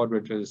of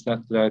hardware to the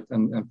satellite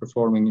and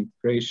performing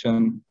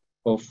integration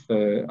of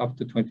up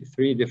to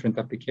 23 different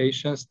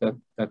applications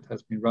that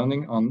has been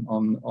running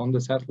on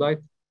the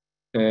satellite.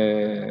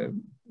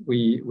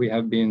 We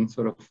have been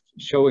sort of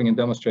showing and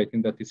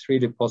demonstrating that it's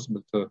really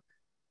possible to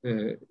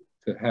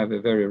have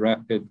a very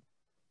rapid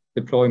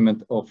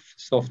deployment of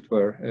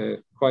software,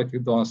 quite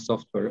advanced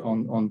software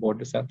on board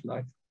the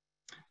satellite.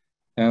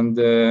 And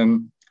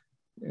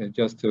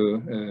just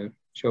to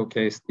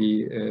showcase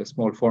the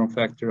small form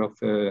factor of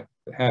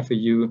half a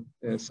U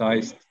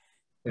sized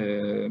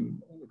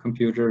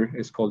computer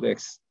is called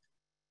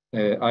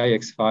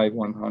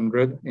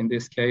IX5100 in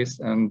this case,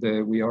 and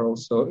we are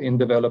also in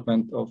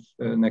development of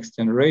next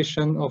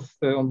generation of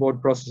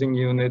onboard processing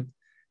unit,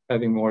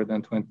 having more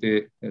than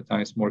 20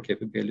 times more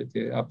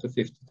capability, up to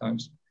 50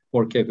 times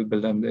more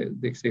capable than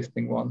the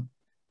existing one.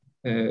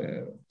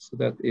 So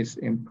that is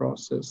in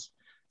process.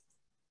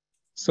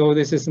 So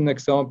this is an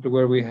example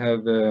where we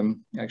have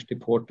actually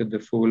ported the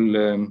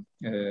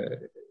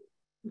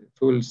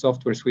full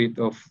software suite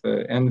of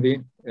Envy.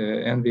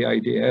 Envy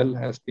IDL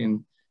has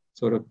been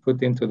sort of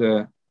put into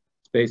the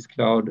space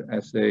cloud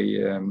as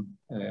a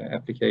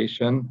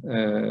application,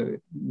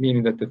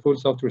 meaning that the full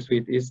software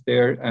suite is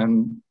there,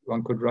 and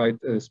one could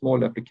write a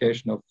small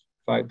application of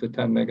 5 to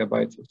 10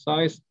 megabytes of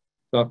size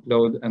to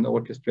upload and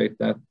orchestrate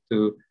that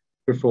to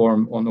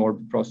perform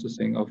on-orbit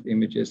processing of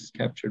images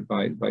captured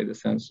by the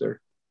sensor.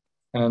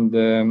 And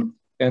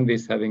Envy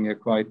is having a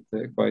quite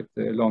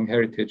long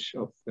heritage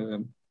of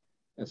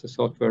as a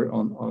software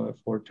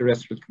for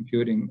terrestrial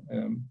computing.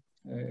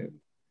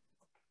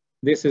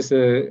 This is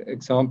an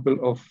example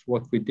of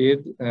what we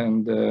did,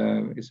 and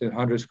it's a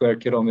 100 square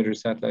kilometer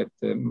satellite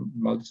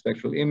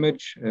multispectral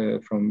image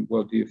from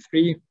WorldView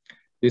 3.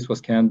 This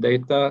was canned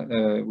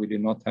data. We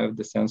did not have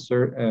the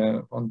sensor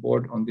on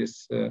board on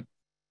this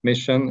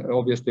mission.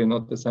 Obviously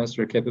not the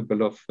sensor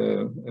capable of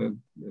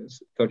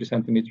 30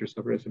 centimeters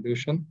of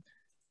resolution.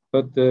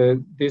 But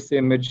this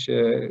image,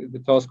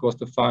 the task was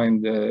to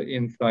find the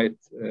in-flight,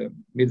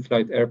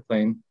 mid-flight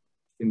airplane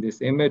in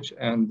this image,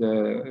 and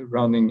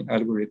running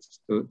algorithms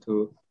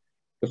to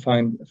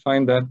find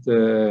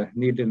that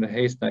needle in the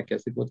haystack,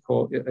 as it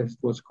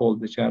was called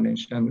the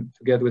challenge. And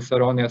together with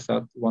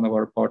Saroniasat, one of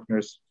our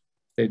partners,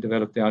 they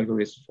developed the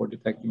algorithm for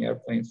detecting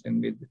airplanes in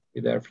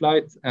mid-air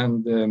flight.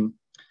 And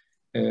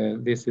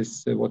this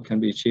is what can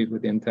be achieved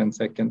within 10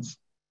 seconds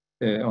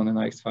on an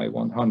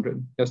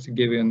IX5100. Just to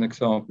give you an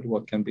example,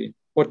 what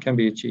can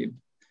be achieved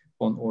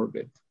on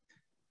orbit.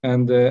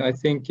 And I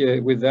think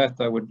with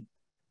that, I would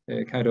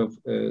kind of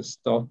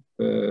stop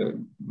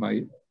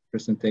my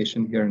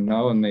presentation here and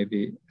now, and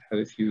maybe have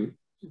a few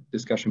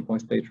discussion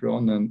points later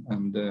on,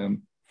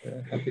 and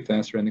happy to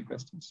answer any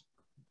questions.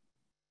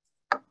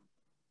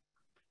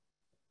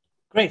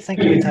 Great,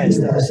 thank you, Matthias.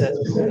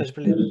 That was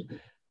brilliant.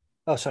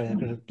 Oh, sorry, I've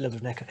got a little bit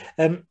of an echo.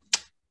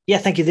 Yeah,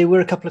 thank you. There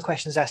were a couple of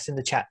questions asked in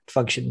the chat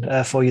function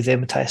for you there,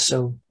 Matthias.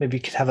 So maybe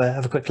you could have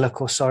a quick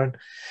look, or Soren.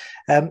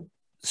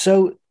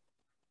 So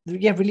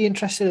yeah, really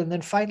interested. And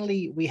then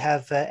finally, we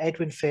have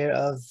Edwin Fair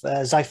of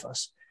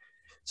Xiphos.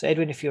 So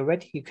Edwin, if you're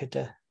ready, you could.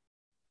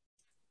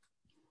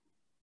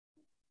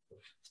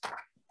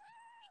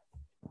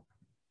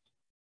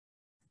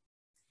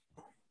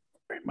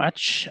 Very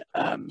much.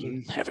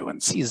 Everyone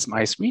sees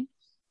my screen.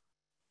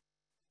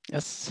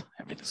 Yes,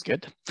 everything's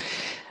good.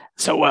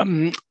 So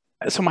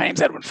my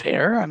name's Edwin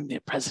Fair. I'm the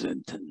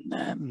president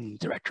and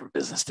director of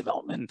business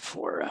development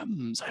for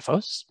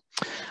Xiphos.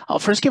 I'll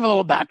first give a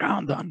little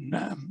background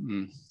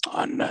on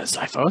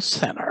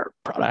Xiphos and our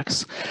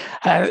products.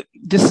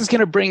 This is going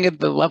to bring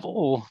the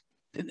level,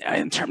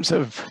 in terms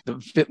of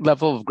the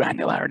level of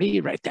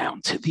granularity, right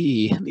down to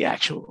the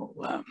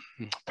actual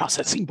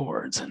processing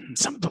boards and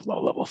some of the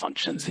low-level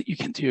functions that you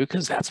can do,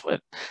 because that's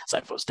what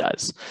Xiphos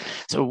does.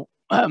 So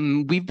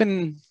we've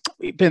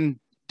been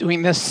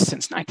doing this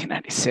since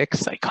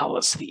 1996. I call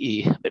us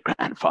the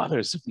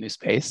grandfathers of new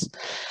space.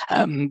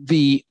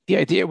 The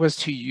idea was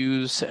to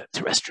use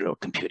terrestrial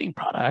computing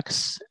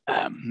products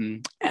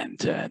and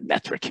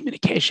network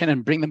communication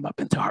and bring them up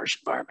into harsh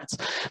environments.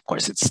 Of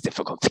course, it's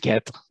difficult to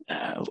get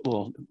a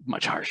little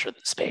much harsher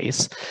than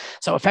space.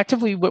 So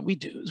effectively what we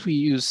do is we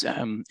use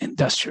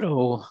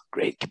industrial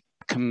grade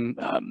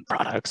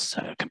products,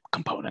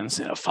 components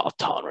in a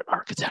fault-tolerant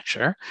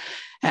architecture,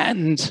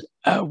 and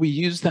we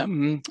use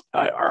them.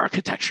 Our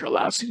architecture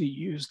allows you to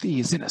use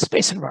these in a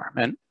space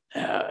environment.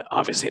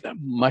 Obviously, at a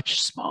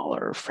much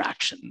smaller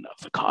fraction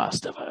of the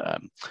cost of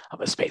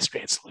a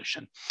space-grade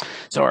solution.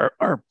 So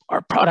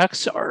our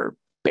products are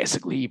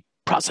basically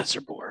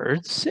processor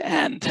boards,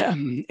 and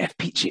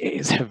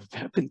FPGAs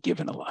have been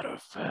given a lot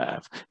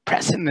of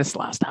press in this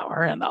last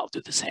hour, and I'll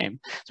do the same.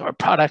 So our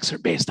products are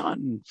based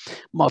on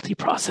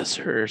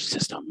multi-processor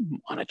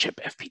system on a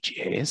chip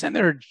FPGAs, and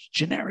they're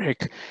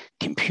generic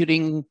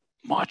computing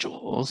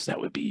modules that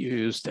would be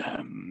used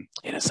in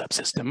a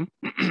subsystem,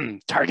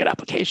 target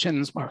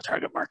applications, more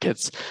target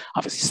markets,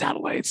 obviously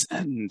satellites,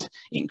 and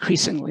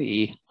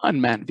increasingly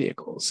unmanned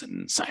vehicles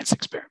and science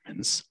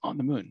experiments on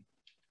the moon.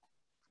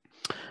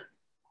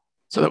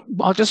 So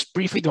I'll just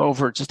briefly go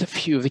over just a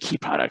few of the key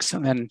products,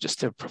 and then just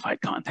to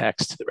provide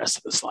context to the rest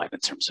of the slide in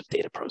terms of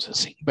data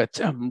processing. But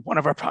one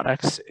of our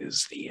products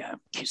is the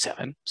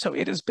Q7. So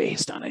it is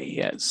based on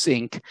a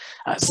Zinc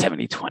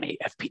 7020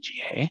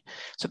 FPGA.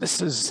 So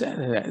this is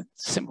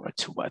similar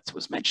to what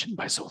was mentioned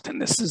by Zoltan.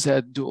 This is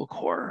a dual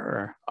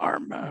core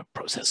ARM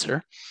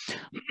processor.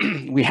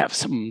 We have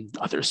some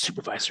other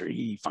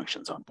supervisory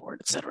functions on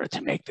board, et cetera,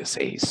 to make this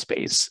a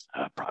space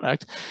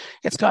product.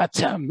 It's got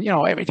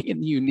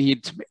everything you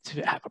need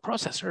to have a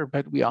processor,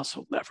 but we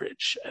also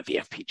leverage the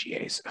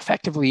FPGAs.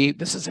 Effectively,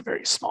 this is a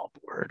very small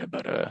board,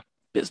 about a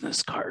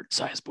business card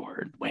size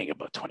board, weighing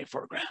about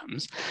 24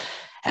 grams.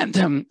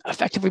 And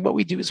effectively what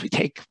we do is we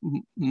take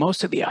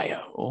most of the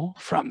IO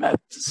from that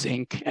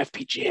Zinc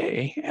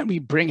FPGA, and we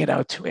bring it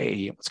out to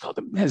what's called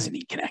a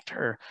mezzanine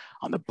connector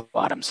on the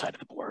bottom side of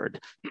the board.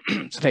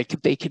 So they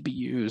could be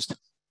used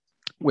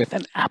with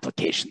an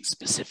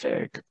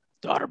application-specific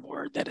daughter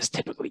board that is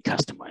typically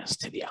customized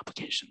to the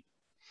application.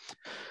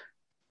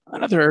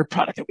 Another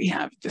product that we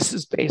have, this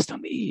is based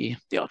on the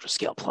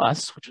UltraScale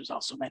Plus, which was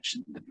also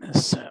mentioned in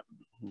this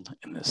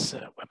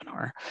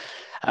webinar.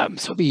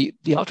 So the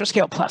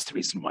UltraScale Plus, the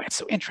reason why it's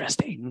so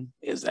interesting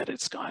is that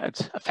it's got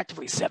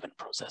effectively 7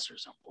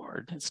 processors on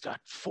board. It's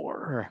got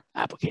 4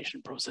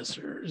 application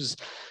processors,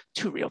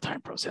 2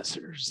 real-time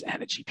processors,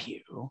 and a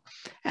GPU.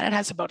 And it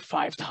has about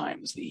 5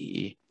 times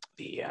the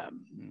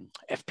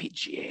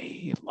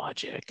FPGA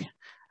logic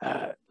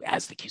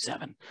as the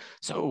Q7.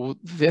 So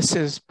this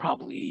is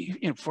probably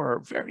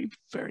for very,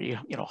 very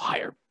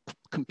higher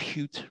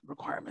compute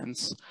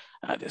requirements.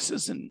 This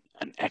is an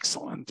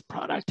excellent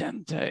product,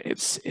 and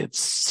it's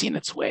seen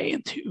its way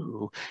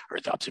into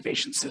Earth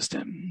observation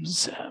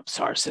systems,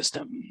 SAR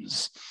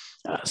systems,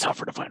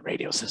 software-defined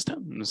radio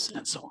systems,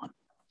 and so on.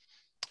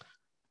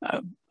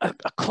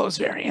 A close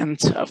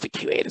variant of the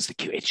Q8 is the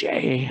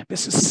QHA.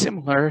 This is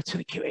similar to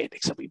the Q8,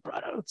 except we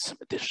brought out some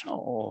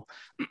additional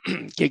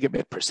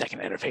gigabit per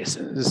second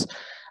interfaces,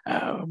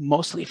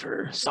 mostly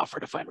for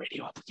software-defined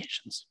radio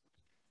applications.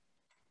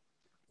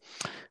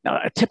 Now,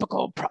 a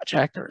typical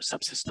project or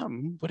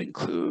subsystem would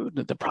include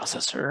the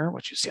processor,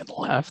 which you see on the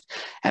left,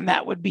 and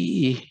that would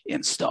be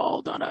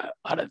installed on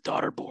a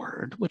daughter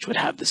board, which would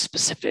have the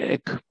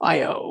specific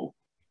I/O,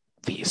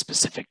 the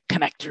specific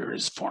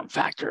connectors, form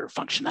factor,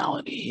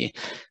 functionality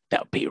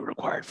that would be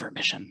required for a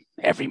mission.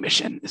 Every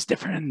mission is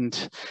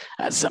different.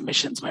 Some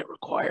missions might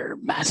require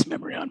mass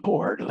memory on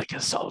board, like a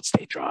solid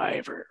state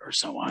drive or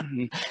so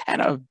on,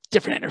 and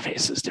different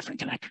interfaces, different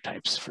connector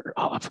types for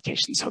all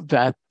applications, so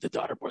that the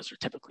daughter boards are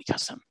typically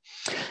custom.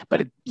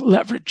 But it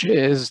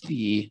leverages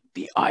the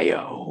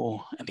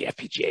I/O and the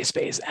FPGA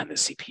space and the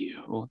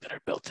CPU that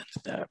are built into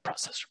the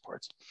processor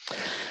boards.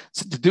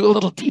 So to do a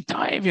little deep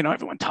dive,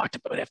 everyone talked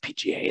about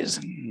FPGAs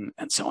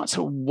and so on.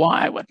 So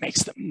what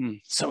makes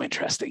them so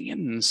interesting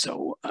and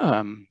so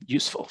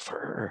useful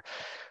for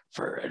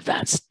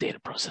advanced data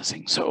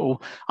processing? So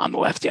on the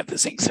left, you have the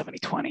Zinc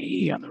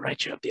 7020. On the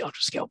right, you have the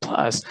UltraScale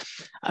Plus.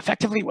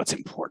 Effectively, what's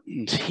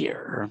important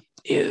here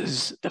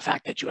is the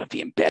fact that you have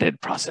the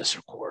embedded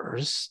processor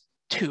cores,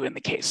 2 in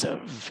the case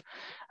of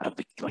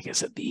like I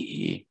said,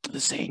 the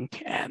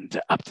Zinc,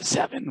 and up to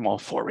 7,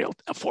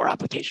 4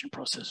 application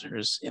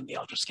processors in the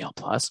UltraScale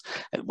Plus,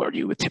 where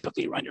you would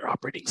typically run your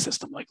operating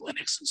system like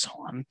Linux and so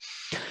on,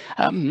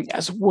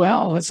 as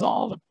well as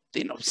all the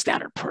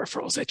standard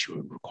peripherals that you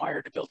would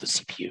require to build a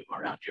CPU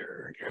around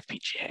your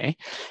FPGA.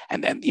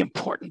 And then the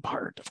important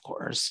part, of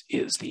course,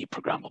 is the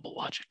programmable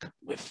logic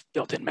with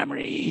built-in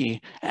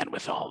memory and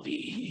with all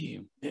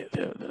the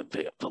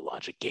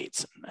logic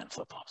gates and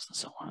flip-flops and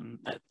so on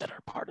that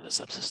are part of the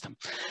subsystem.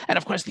 And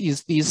of course,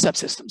 these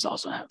subsystems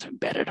also have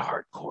embedded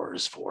hard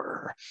cores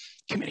for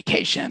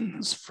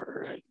communications,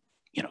 for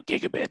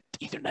gigabit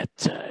Ethernet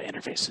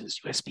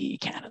interfaces, USB,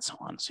 CAN, and so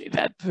on. So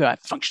that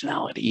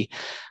functionality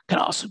can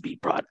also be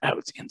brought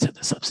out into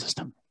the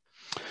subsystem.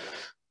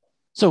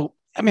 So,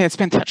 it's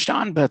been touched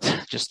on,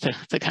 but just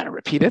to kind of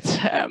repeat it.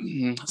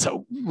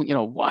 So,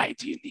 why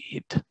do you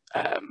need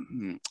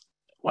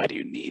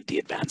the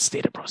advanced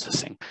data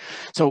processing?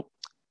 So,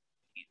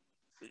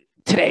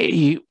 today,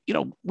 you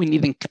know, we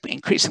need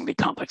increasingly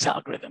complex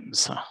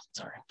algorithms.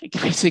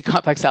 Increasingly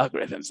complex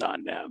algorithms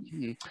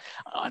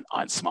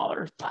on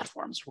smaller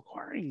platforms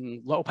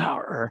requiring low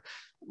power,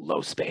 low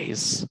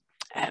space,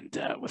 and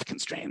with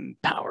constrained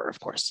power,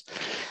 of course.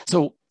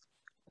 So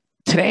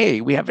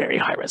today, we have very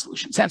high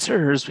resolution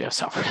sensors. We have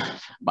software.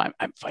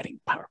 I'm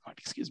fighting PowerPoint,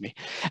 excuse me.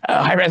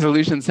 High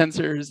resolution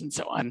sensors and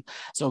so on.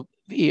 So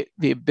the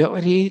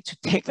ability to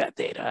take that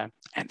data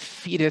and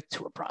feed it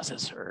to a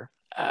processor,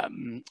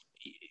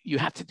 you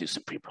have to do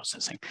some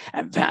pre-processing,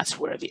 and that's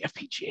where the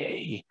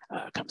FPGA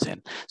comes in.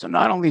 So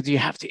not only do you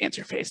have to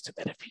interface to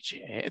that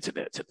FPGA, to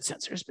the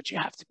sensors, but you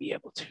have to be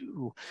able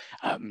to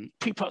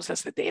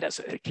pre-process the data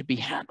so that it can be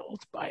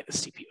handled by the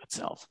CPU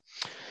itself.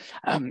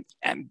 And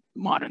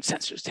modern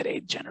sensors today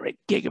generate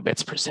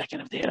gigabits per second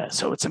of data,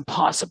 so it's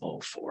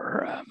impossible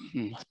for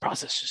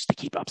processors to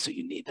keep up. So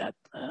you need that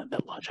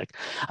logic.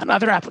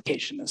 Another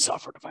application is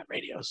software-defined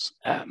radios,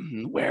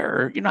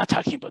 where you're not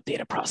talking about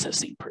data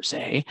processing per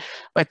se,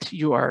 but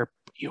you are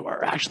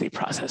actually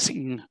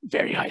processing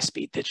very high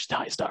speed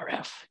digitized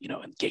RF, you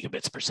know, in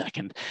gigabits per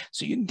second.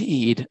 So you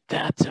need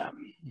that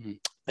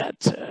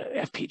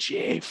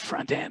FPGA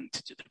front end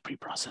to do the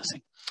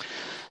pre-processing.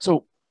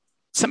 So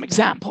some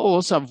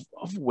examples of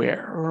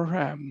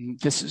where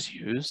this is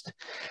used.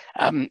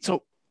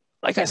 So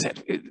like I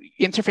said,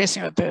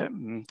 interfacing with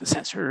the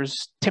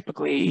sensors,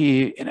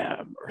 typically in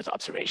a Earth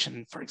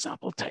observation, for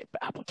example, type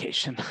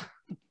application.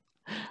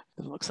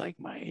 It looks like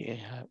my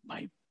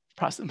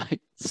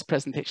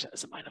presentation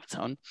has a mind of its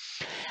own.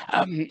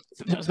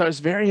 There's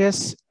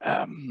various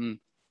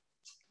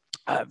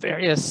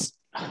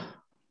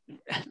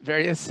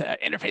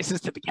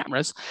interfaces to the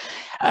cameras.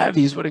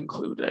 These would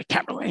include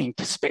camera link,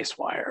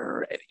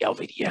 SpaceWire,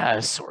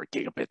 LVDS, or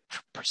gigabit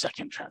per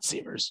second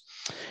transceivers.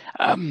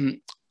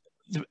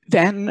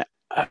 Then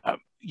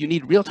you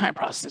need real-time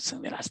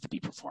processing that has to be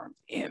performed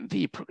in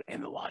the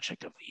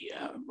logic of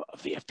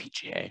the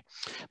FPGA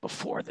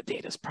before the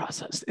data is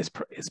processed, is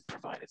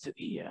provided to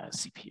the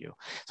CPU.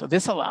 So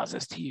this allows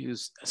us to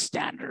use a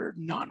standard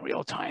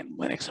non-real-time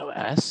Linux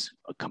OS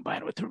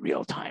combined with the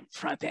real-time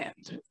front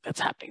end that's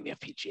happening in the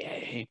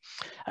FPGA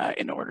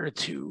in order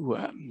to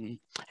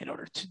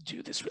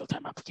do this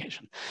real-time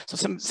application.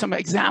 So some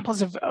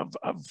examples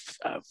of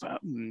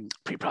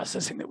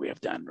pre-processing that we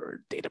have done,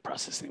 or data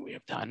processing that we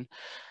have done.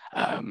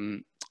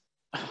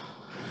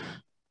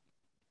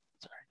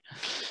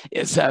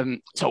 Is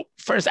so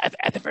first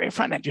at the very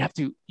front end, you have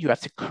to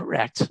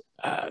correct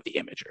the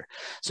imager.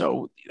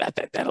 So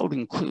that'll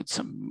include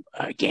some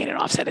gain and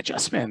offset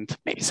adjustment,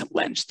 maybe some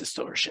lens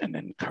distortion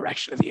and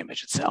correction of the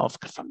image itself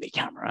from the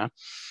camera.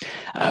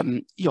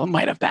 You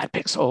might have bad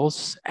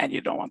pixels, and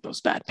you don't want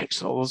those bad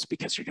pixels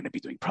because you're going to be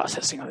doing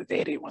processing on the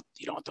data. You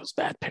don't want those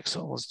bad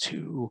pixels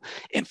to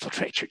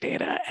infiltrate your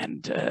data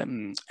and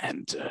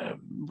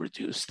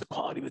reduce the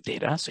quality of the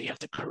data. So you have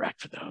to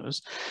correct for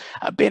those.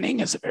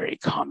 Binning is a very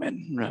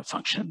common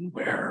function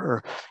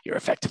where you're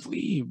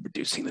effectively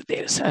reducing the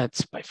data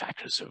sets by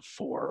factors of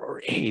 4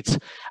 or 8,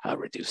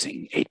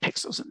 reducing 8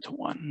 pixels into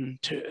 1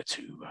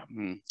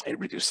 it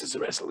reduces the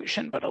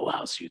resolution but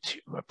allows you to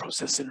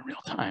process it in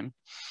real time.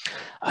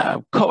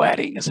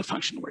 Co-adding is a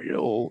function where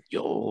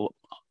you'll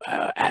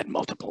add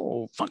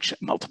multiple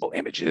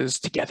images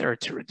together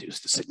to reduce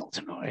the signal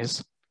to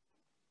noise.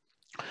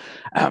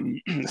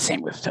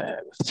 Same with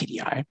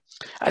TDI.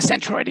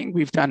 Centroiding,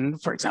 we've done,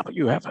 for example,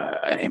 you have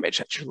an image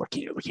that you're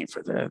looking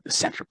for the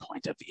center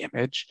point of the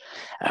image.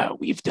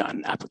 We've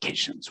done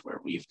applications where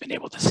we've been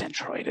able to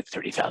centroid at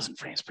 30,000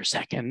 frames per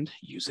second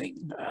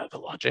using the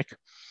logic.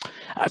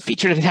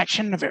 Feature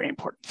detection, a very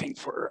important thing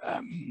for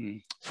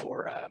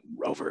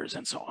rovers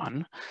and so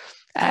on.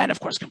 And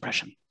of course,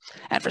 compression.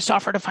 And for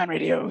software-defined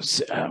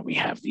radios, we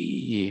have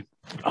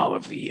all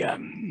of the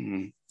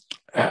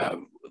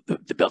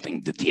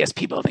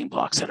DSP building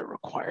blocks that are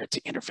required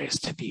to interface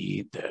to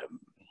the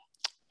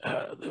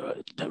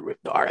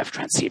RF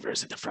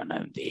transceivers at the front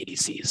end, the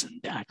ADCs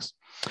and DACs.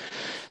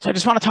 So I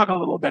just want to talk a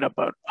little bit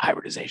about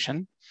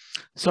hybridization.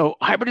 So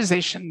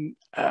hybridization,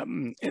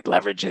 it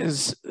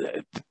leverages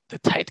the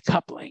tight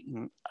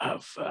coupling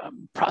of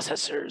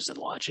processors and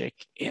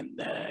logic in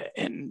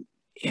an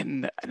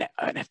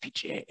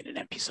FPGA, in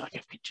an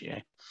MPSoC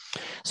FPGA.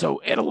 So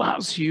it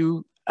allows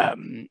you,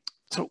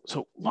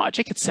 so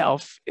logic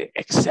itself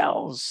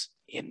excels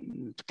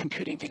in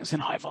computing things in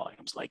high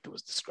volumes, like it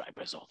was described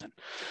by Zoltan,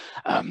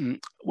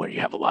 where you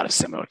have a lot of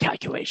similar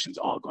calculations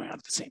all going on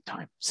at the same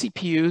time.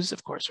 CPUs,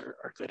 of course,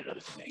 are good at other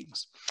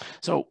things.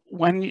 So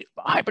when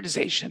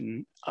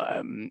hybridization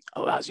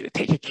allows you to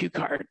take a Q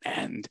card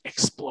and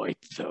exploit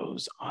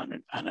those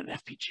on an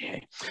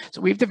FPGA.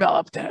 So we've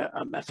developed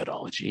a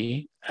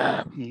methodology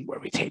where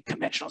we take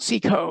conventional C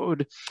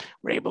code,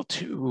 we're able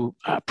to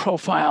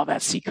profile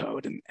that C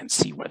code and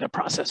see where the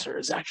processor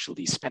is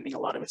actually spending a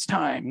lot of its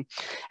time,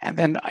 and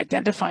then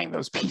identifying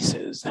those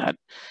pieces that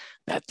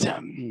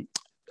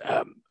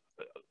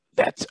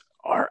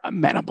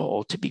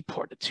amenable to be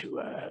ported to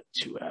an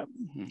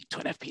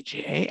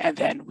FPGA, and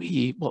then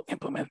we will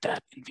implement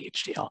that in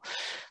VHDL.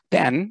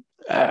 Then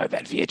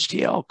that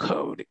VHDL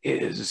code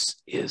is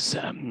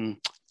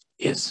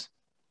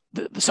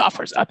the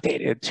software is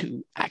updated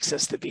to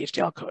access the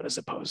VHDL code as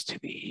opposed to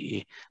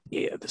the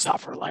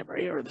software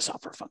library or the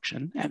software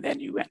function, and then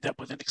you end up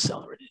with an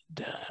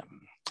accelerated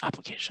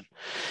application.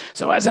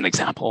 So as an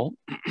example,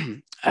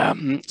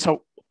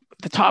 so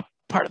the top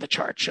part of the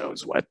chart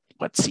shows what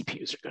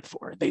CPUs are good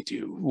for. They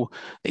do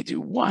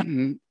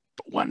one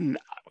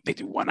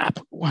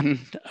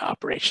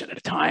operation at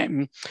a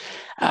time.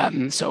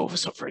 So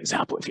for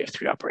example, if you have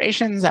 3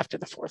 operations, after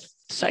the 4th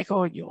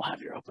cycle, you'll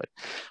have your output.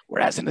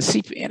 Whereas in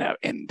the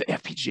in the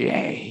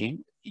FPGA,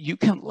 you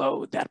can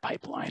load that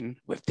pipeline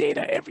with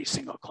data every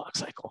single clock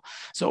cycle.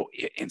 So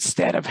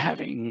instead of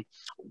having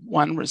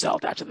one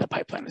result after the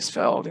pipeline is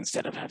filled,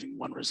 instead of having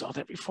one result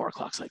every 4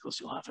 clock cycles,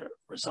 you'll have a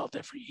result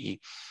every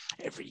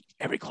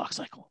clock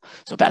cycle.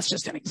 So that's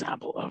just an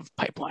example of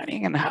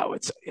pipelining and how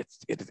it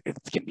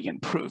can be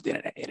improved in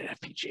an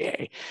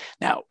FPGA.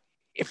 Now,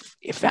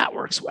 if that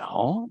works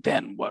well,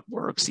 then what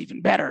works even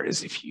better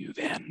is if you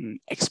then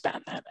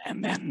expand that,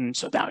 and then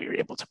so now you're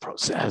able to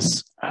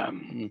process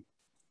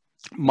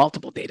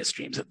multiple data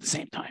streams at the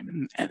same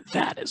time, and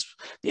that is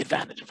the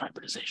advantage of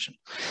hybridization.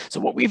 So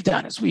what we've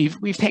done is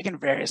we've taken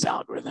various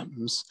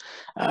algorithms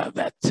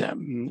that,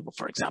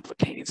 for example, the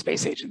Canadian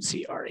Space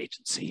Agency, our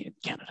agency in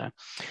Canada,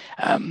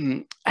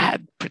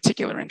 had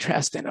particular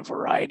interest in a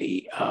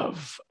variety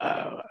of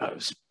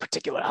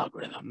particular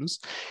algorithms.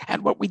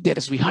 And what we did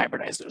is we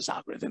hybridized those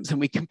algorithms and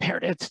we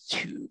compared it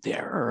to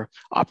their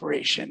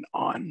operation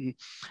on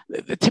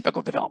the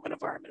typical development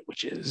environment,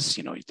 which is,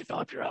 you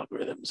develop your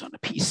algorithms on a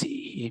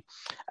PC,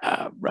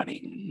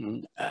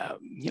 running,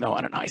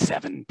 on an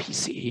i7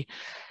 PC,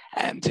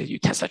 and you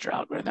test out your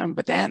algorithm.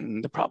 But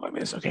then the problem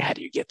is, okay, how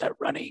do you get that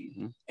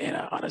running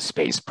on a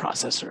space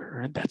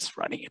processor that's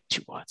running at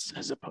 2 watts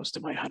as opposed to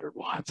my 100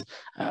 watt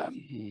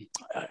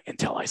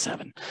Intel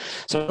i7?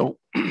 So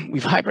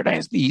we've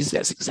hybridized these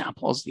as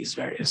examples, these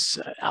various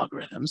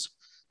algorithms,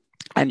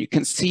 and you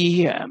can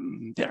see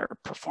their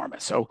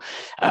performance. So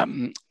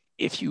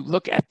if you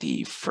look at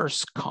the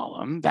first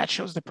column, that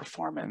shows the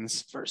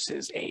performance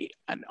versus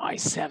an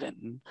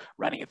i7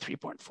 running at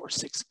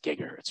 3.46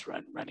 gigahertz,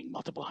 running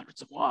multiple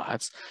hundreds of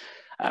watts,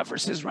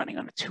 versus running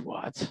on a 2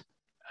 watt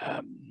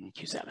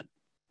Q7.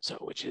 So,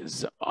 which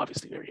is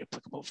obviously very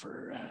applicable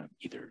for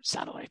either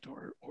satellite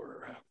or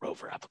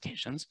rover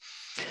applications.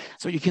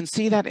 So you can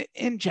see that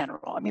in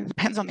general, I mean, it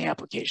depends on the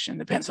application,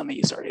 depends on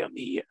the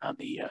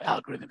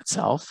algorithm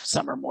itself.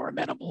 Some are more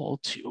amenable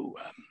to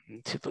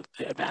the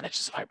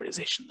advantages of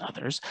hybridization than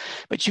others.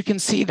 But you can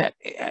see that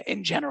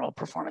in general,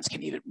 performance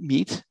can either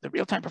meet, the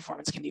real-time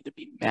performance can either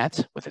be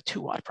met with a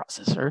 2 watt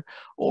processor,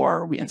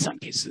 or in some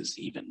cases,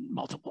 even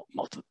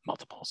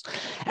multiples.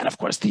 And of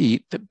course,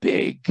 the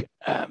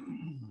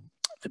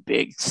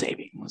big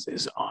savings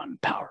is on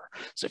power.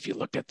 So if you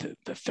look at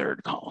the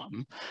third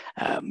column,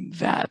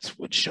 that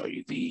would show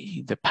you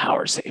the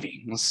power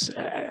savings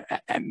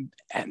and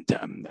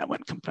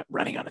when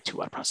running on a 2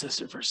 watt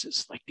processor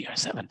versus like the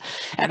i7.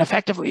 And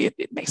effectively,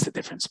 it makes the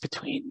difference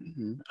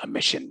between a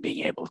mission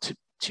being able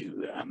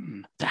to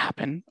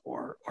happen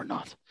or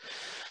not.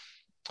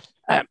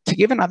 To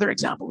give another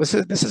example, this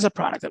is a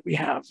product that we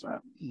have,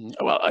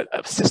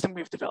 a system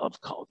we've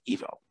developed called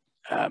EVO.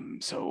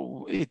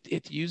 So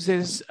it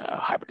uses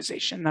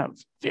hybridization of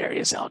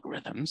various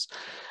algorithms.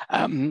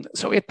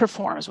 So it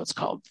performs what's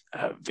called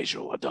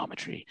visual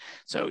odometry.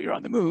 So you're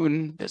on the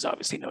moon, there's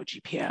obviously no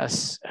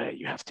GPS.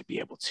 You have to be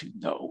able to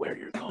know where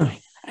you're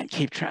going and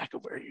keep track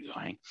of where you're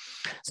going.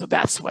 So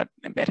that's what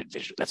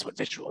that's what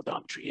visual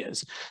odometry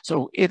is.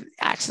 So it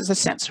acts as a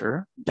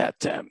sensor that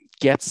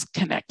gets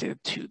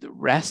connected to the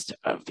rest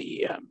of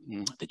the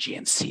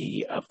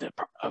GNC of the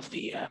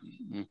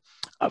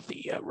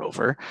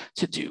rover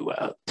to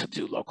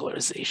do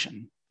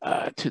localization,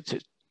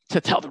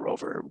 to tell the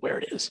rover where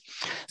it is.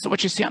 So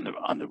what you see on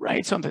the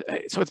right, so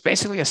it's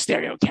basically a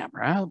stereo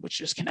camera which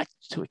is connected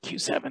to a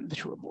Q7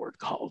 through a board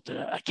called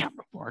a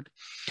camera board,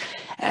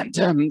 and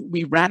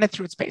we ran it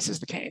through its paces.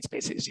 The Canadian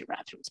Space Agency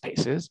ran through its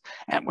paces,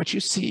 and what you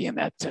see in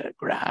that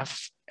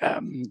graph,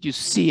 you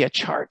see a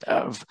chart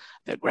of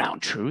the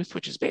ground truth,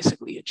 which is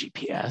basically a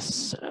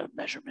GPS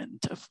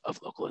measurement of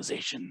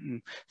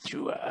localization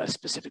through a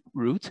specific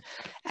route,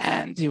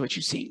 and what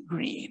you see in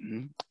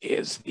green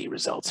is the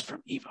results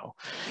from EVO.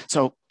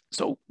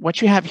 So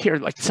what you have here,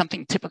 like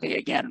something typically,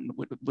 again,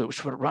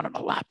 which would run on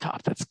a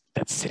laptop that's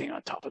sitting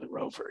on top of the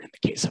rover in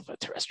the case of a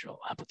terrestrial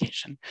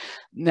application,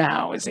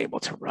 now is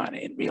able to run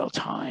in real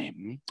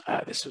time.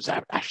 This was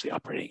actually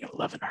operating at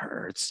 11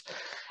 hertz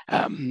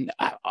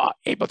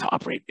able to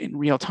operate in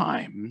real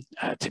time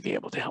to be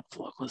able to help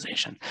the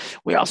localization.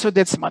 We also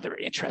did some other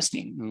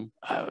interesting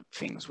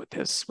things with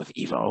this, with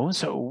Evo.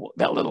 So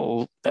that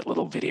little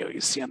video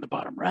you see on the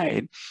bottom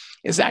right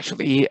is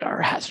actually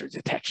our hazard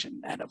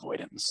detection and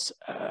avoidance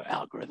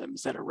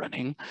algorithms that are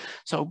running.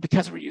 So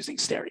because we're using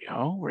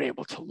stereo, we're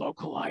able to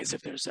localize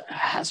if there's a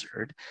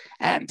hazard,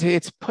 and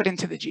it's put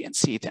into the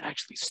GNC to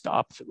actually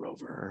stop the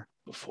rover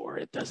before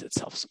it does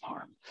itself some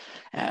harm.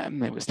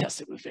 It was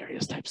tested with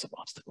various types of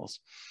obstacles.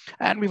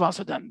 And we've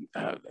also done,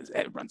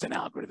 it runs an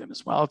algorithm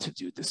as well to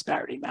do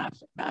disparity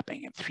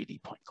mapping in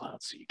 3D point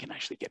clouds. So you can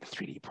actually get a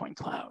 3D point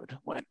cloud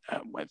when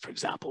for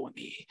example, when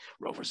the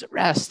rover's at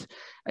rest,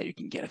 you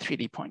can get a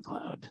 3D point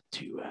cloud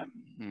to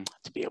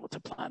be able to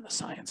plan the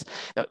science.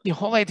 The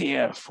whole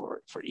idea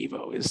for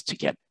Evo is to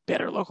get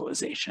better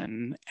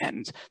localization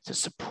and to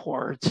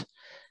support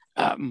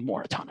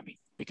more autonomy,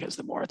 because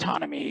the more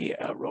autonomy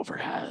a rover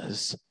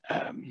has,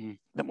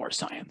 the more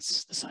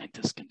science the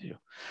scientists can do.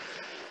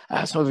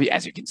 So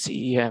as you can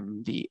see,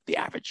 the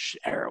average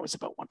error was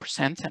about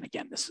 1%, and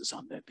again, this is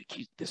on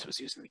this was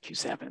using the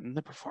Q7.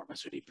 The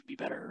performance would even be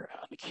better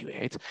on the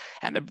Q8,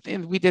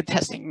 and we did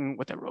testing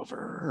with the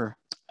rover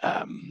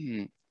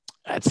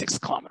at 6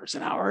 kilometers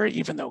an hour,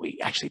 even though we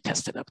actually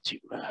tested up to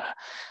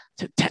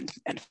 10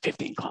 and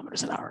 15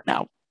 kilometers an hour.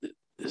 Now,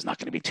 there's not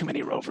going to be too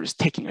many rovers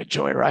taking a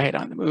joyride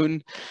on the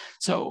moon.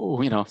 So,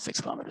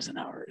 6 kilometers an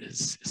hour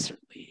is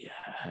certainly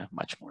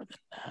much more than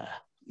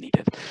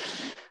needed.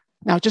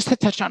 Now, just to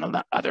touch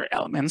on other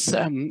elements,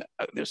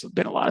 there's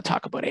been a lot of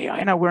talk about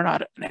AI. Now, we're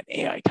not an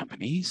AI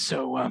company,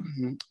 so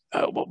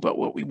but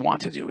what we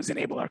want to do is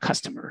enable our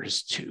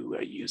customers to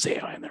use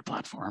AI in their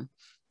platform.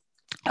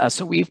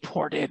 So we've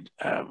ported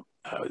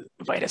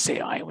Vitis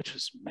AI, which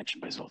was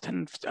mentioned by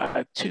Zoltan,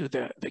 to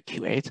the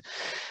Q8.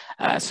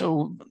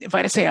 So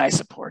Vitis AI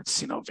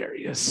supports,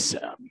 various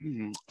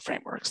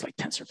frameworks like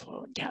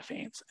TensorFlow and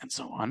Caffe and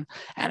so on,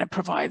 and it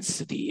provides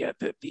the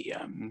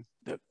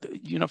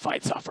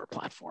unified software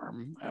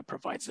platform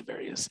provides the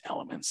various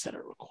elements that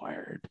are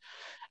required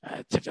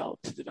to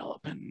develop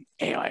an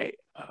AI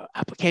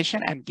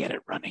application and get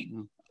it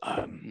running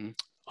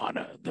on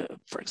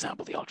for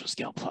example, the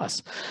UltraScale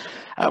Plus.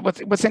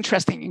 What's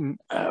interesting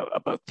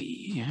about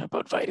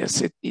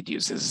Vitis, it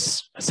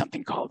uses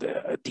something called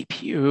a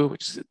DPU,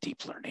 which is a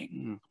deep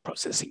learning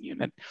processing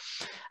unit.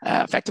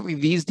 Effectively,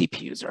 these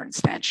DPUs are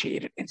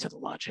instantiated into the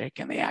logic,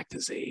 and they act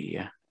as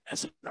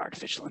an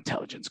artificial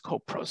intelligence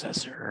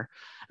co-processor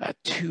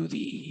to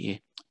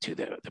the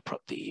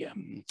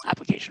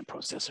application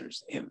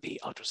processors in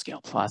the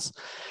UltraScale Plus.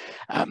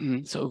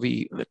 So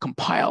the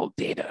compiled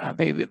data,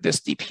 this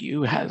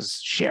DPU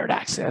has shared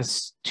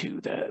access to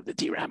the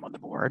DRAM on the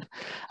board,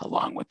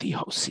 along with the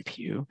host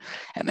CPU,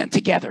 and then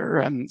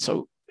together,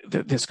 so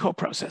this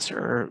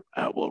co-processor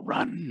will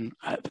run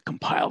the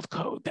compiled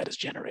code that is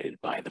generated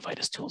by the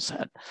Vitis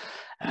toolset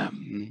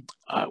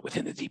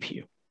within the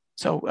DPU.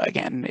 So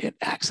again, it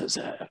acts as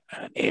an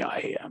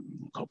AI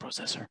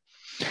coprocessor.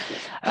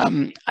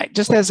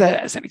 Just as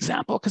an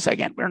example, because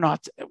again, we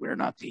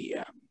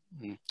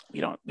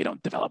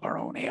don't develop our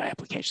own AI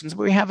applications,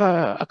 but we have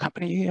a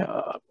company,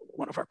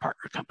 one of our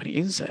partner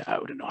companies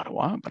out in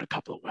Ottawa, but a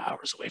couple of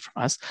hours away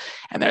from us,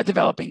 and they're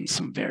developing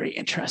some very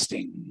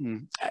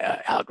interesting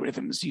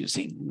algorithms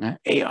using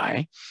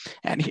AI,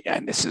 and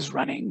this is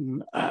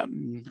running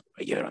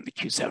either on the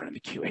Q7 and the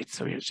Q8.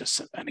 So here's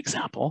just an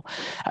example.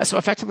 So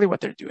effectively,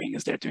 what they're doing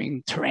is they're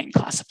doing terrain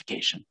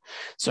classification.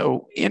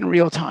 So in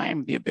real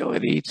time, the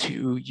ability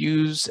to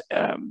use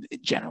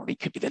generally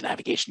could be the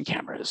navigation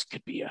cameras,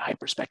 could be a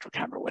hyperspectral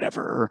camera,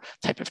 whatever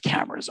type of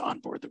cameras on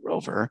board the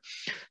rover,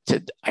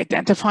 to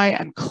identify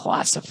and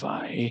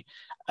classify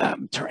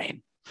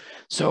terrain.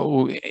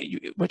 So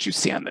what you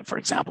see for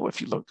example,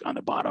 if you look on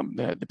the bottom,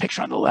 the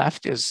picture on the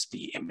left is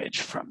the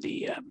image from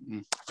the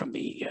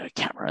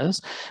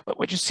cameras, but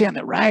what you see on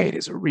the right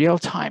is a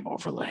real-time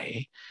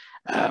overlay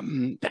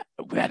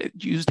that it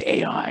used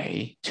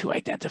AI to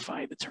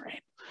identify the terrain.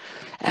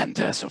 And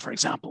so, for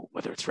example,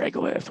 whether it's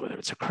regolith, whether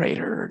it's a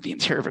crater, the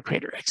interior of a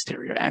crater,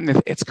 exterior,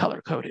 and it's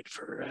color-coded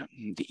for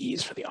the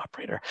ease for the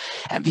operator.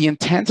 And the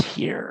intent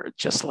here,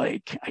 just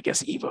like, I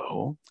guess,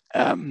 Evo,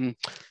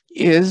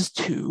 is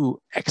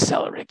to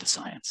accelerate the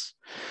science.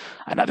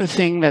 Another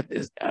thing that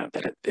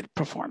it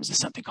performs is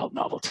something called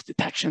novelty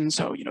detection.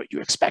 So, you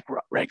expect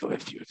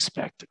regolith, you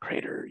expect a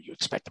crater, you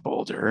expect a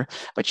boulder,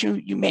 but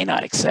you may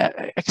not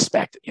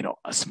expect,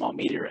 a small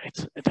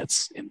meteorite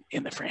that's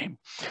in the frame.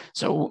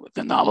 So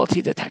the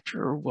novelty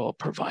detector will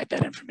provide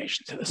that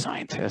information to the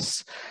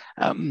scientists.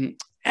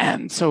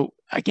 And so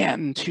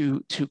again,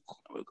 to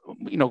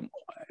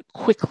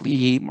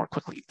more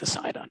quickly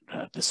decide on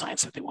the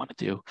science that they want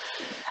to do.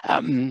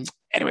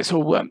 Anyway,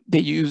 so they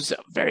use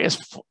various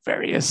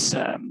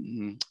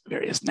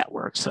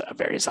networks,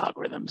 various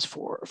algorithms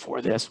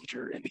for this, which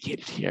are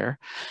indicated here.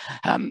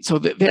 So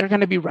they're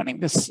going to be running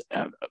this.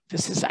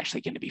 This is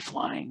actually going to be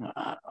flying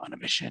on a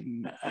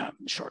mission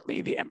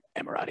shortly, the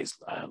Emiratis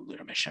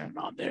lunar mission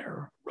on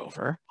their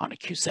rover on a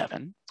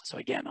Q7. So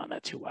again, on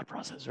that 2-watt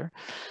processor.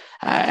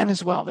 And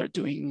as well, they're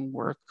doing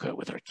work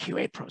with our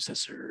Q8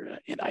 processor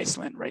in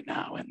Iceland right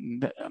now,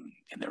 and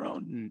in their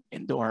own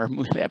indoor,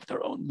 they have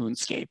their own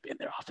moonscape in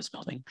their office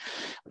building,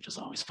 which is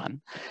always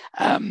fun.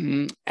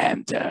 And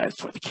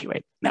for the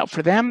Q8. Now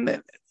for them,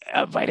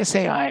 Vitis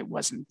AI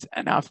wasn't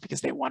enough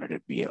because they wanted it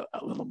to be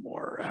a little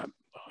more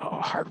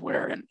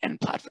hardware and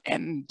platform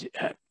and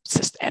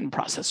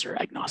processor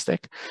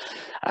agnostic.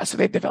 So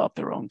they developed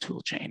their own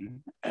tool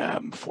chain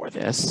for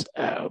this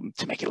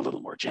to make it a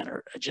little more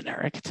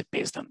generic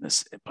based on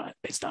this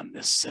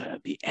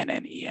the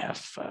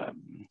NNEF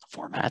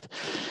format.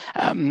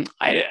 I'm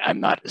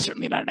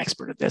certainly not an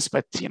expert at this,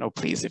 but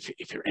please,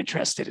 if you're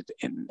interested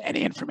in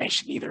any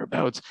information either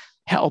about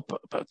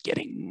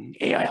getting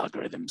AI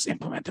algorithms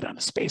implemented on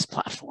a space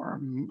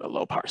platform, a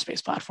low power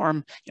space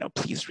platform,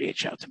 please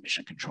reach out to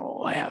Mission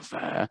Control. I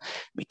have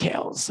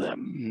Mikhail's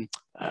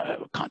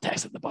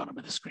contacts at the bottom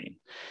of the screen,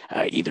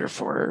 either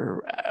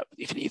for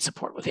if you need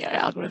support with AI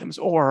algorithms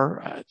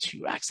or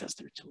to access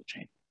their tool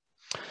chain.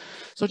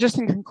 So just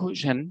in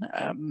conclusion,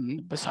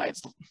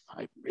 besides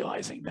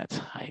realizing that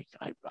I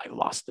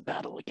lost the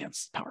battle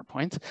against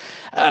PowerPoint,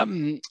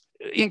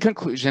 in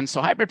conclusion,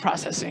 so hybrid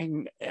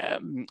processing,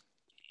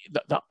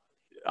 the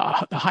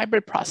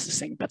hybrid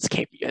processing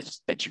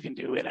that you can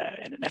do in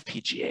an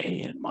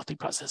FPGA, in a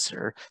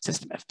multiprocessor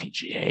system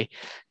FPGA,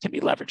 can be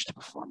leveraged to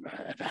perform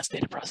advanced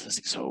data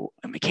processing. So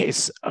in the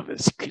case of the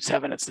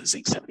Q7, it's the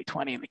Zinc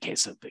 7020. In the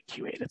case of the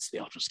Q8, it's the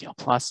UltraScale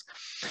Plus.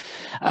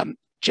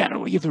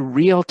 Generally, the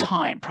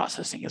real-time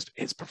processing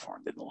is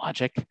performed in the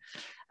logic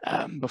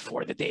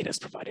before the data is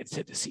provided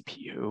to the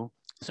CPU.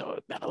 So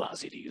that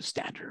allows you to use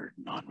standard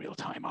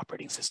non-real-time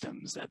operating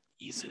systems that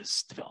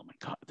eases development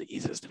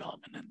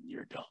and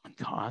your development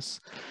costs.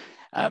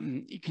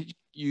 You could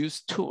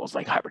use tools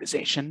like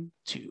hybridization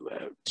to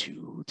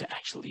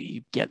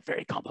actually get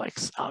very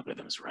complex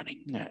algorithms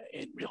running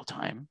in real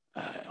time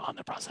on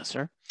the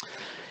processor.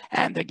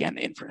 And again,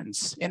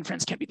 inference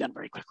can be done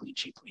very quickly and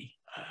cheaply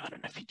on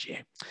an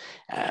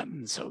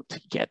FPGA. So to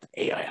get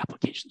AI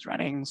applications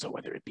running, so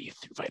whether it be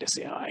through Vitis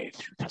AI,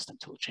 through custom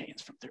tool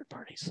chains from third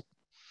parties.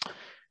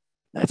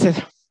 That's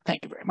it.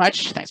 Thank you very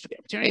much. Thanks for the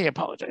opportunity. I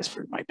apologize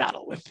for my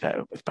battle with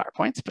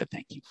PowerPoints, but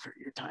thank you for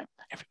your time,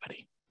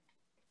 everybody.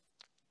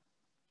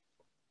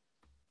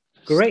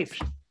 Great.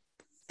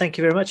 Thank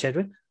you very much,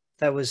 Edwin.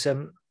 That was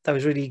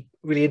really,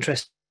 really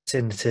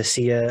interesting to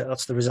see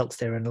lots of the results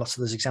there and lots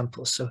of those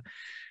examples. So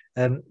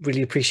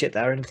really appreciate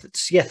that. And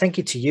yeah, thank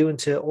you to you and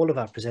to all of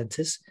our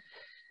presenters.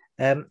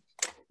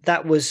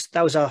 That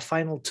was our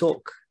final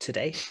talk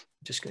today.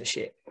 I'm just going to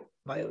share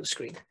my own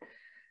screen.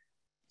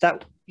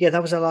 That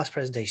was our last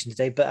presentation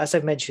today. But as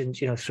I've mentioned,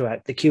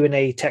 throughout, the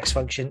Q&A text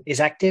function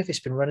is active. It's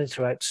been running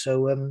throughout.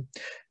 So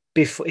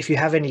if you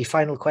have any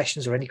final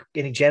questions or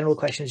any general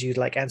questions you'd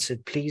like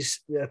answered, please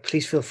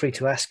feel free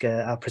to ask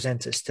our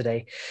presenters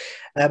today.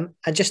 And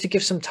just to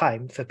give some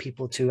time for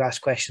people to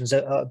ask questions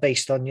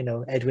based on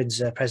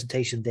Edwin's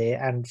presentation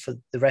there and for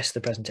the rest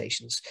of the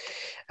presentations,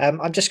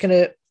 I'm just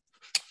going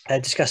to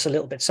discuss a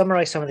little bit,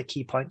 summarize some of the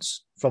key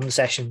points from the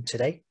session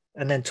today,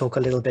 and then talk a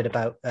little bit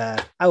about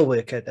our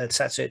work at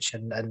SatSearch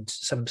and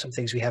some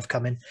things we have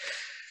coming.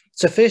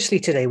 So firstly,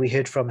 today we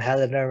heard from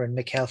Helena and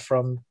Mikhail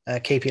from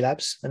KP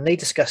Labs, and they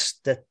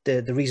discussed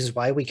the reasons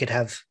why we could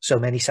have so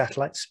many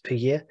satellites per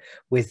year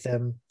with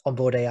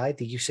onboard AI,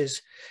 the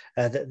uses,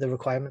 the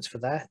requirements for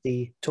that.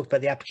 They talked about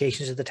the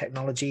applications of the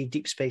technology,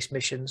 deep space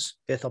missions,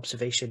 Earth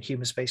observation,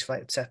 human spaceflight,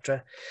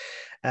 etc.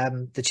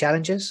 The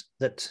challenges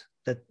that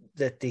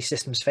these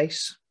systems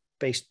face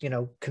based,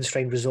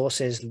 constrained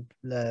resources,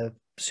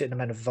 certain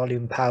amount of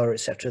volume, power,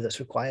 etc. that's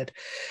required,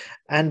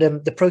 and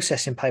the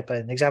processing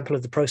pipeline, an example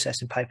of the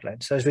processing pipeline.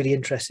 So I was really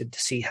interested to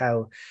see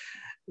how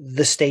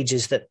the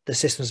stages that the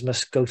systems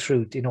must go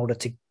through in order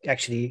to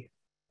actually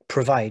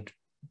provide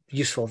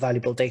useful,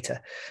 valuable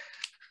data.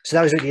 So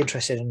that was really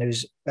interesting, and it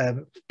was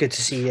good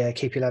to see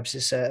KP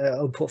Labs'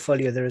 own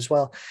portfolio there as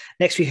well.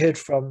 Next, we heard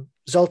from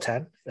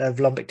Zoltan of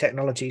Lombic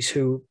Technologies,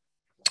 who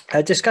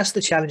discussed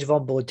the challenge of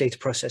onboard data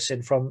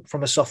processing from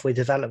a software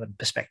development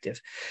perspective.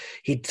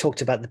 He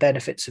talked about the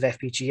benefits of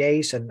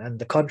FPGAs and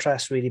the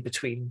contrast really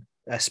between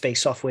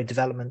space software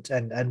development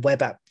and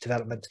web app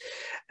development,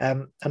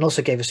 and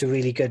also gave us a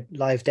really good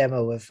live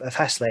demo of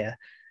Hasslayer,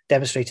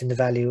 demonstrating the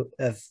value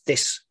of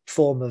this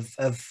form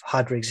of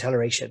hardware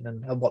acceleration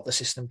and what the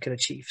system can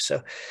achieve.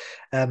 So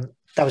that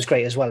was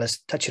great, as well as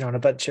touching on a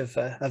bunch of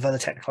other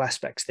technical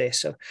aspects there.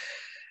 So.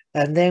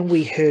 And then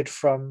we heard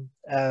from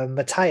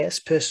Matthias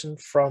Persson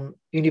from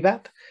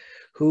Unibap,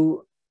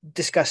 who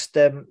discussed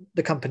the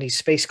company's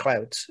space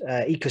clouds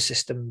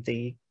ecosystem,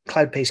 the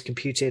cloud-based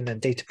computing and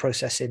data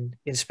processing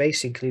in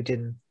space,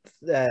 including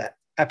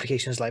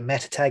applications like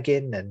meta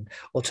tagging and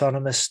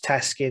autonomous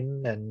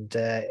tasking and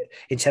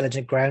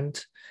intelligent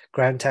ground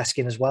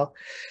tasking as well.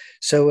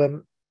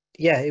 So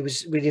yeah, it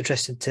was really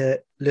interesting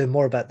to learn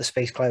more about the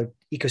space cloud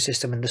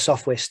ecosystem and the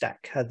software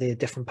stack, how the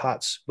different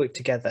parts work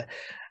together.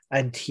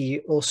 And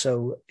he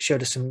also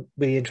showed us some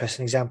really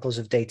interesting examples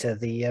of data,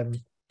 the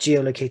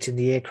geolocating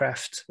the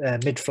aircraft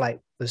mid-flight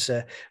was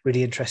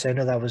really interesting. I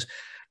know that was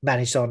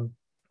managed on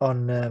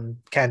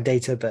canned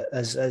data, but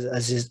as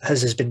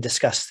has been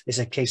discussed, is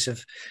a case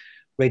of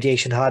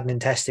radiation hardening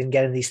testing,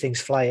 getting these things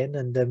flying,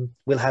 and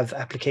we'll have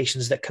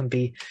applications that can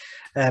be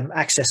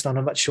accessed on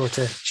a much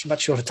shorter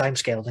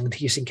timescale than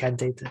using canned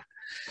data.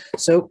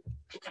 So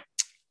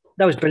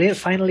that was brilliant.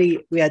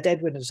 Finally, we had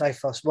Edwin and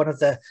Zyphos, one of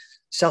the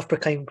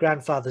self-proclaimed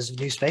grandfathers of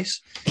new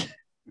space,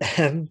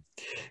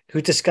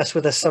 who discussed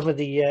with us some of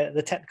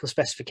the technical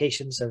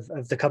specifications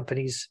of the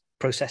company's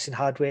processing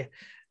hardware,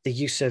 the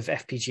use of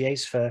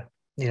FPGAs for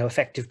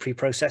effective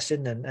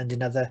pre-processing and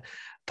in other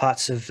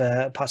parts of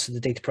the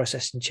data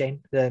processing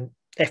chain. The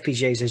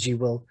FPGAs, as you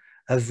will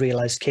have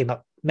realized, came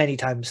up many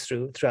times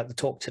throughout the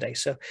talk today.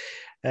 So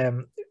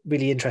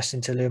really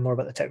interesting to learn more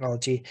about the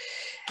technology.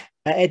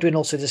 Edwin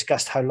also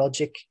discussed how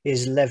logic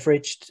is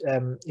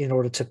leveraged in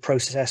order to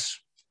process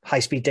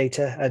high-speed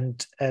data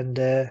and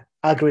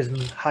algorithm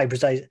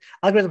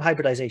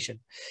hybridization,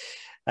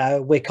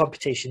 where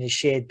computation is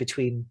shared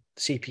between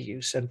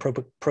CPUs and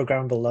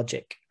programmable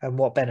logic, and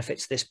what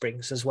benefits this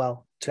brings as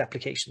well to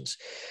applications.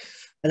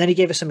 And then he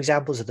gave us some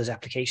examples of those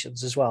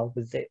applications as well,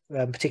 with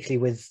particularly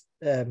with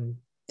the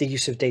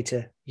use of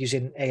data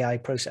using AI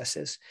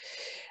processes,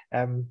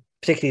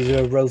 particularly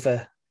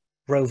the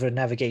rover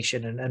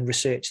navigation and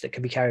research that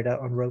can be carried out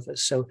on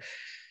rovers. So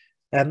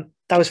that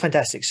was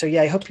fantastic. So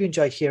yeah, I hope you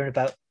enjoyed hearing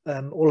about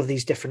all of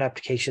these different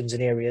applications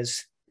and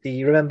areas.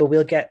 Remember,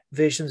 we'll get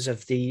versions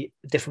of the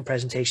different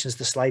presentations,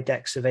 the slide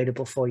decks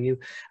available for you,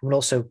 and we'll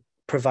also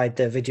provide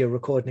the video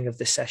recording of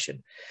this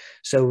session.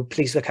 So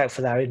please look out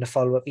for that in a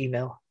follow-up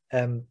email.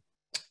 And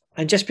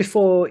just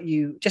before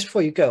you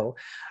go,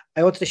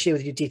 I wanted to share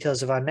with you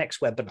details of our next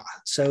webinar.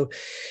 So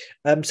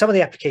some of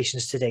the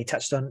applications today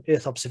touched on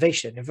Earth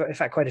observation, in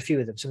fact, quite a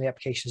few of them, some of the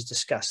applications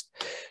discussed.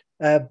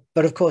 But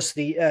of course,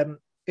 the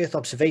Earth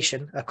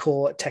observation, a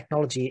core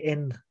technology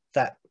in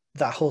that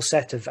whole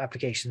set of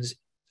applications,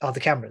 are the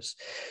cameras.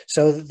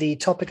 So the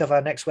topic of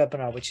our next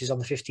webinar, which is on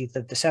the 15th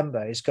of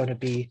December, is going to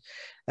be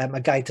a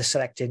guide to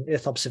selecting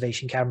Earth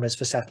observation cameras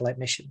for satellite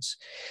missions.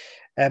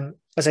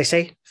 As I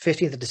say,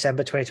 15th of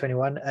December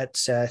 2021 at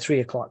 3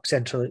 o'clock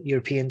Central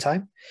European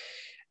time.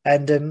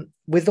 And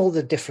with all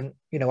the different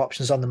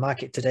options on the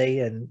market today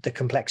and the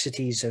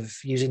complexities of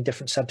using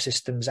different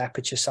subsystems,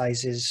 aperture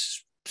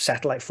sizes,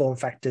 satellite form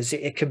factors,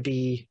 it can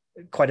be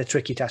quite a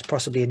tricky task,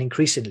 possibly an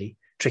increasingly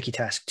tricky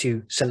task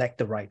to select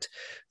the right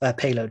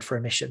payload for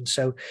a mission.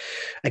 So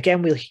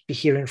again, we'll be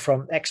hearing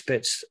from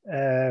experts,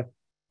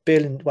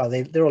 Berlin, well,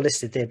 they're all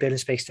listed there: Berlin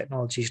Space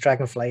Technologies,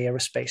 Dragonfly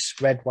Aerospace,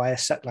 Redwire,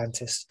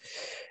 Satlantis,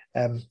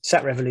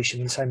 Sat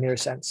Revolution, and Chimera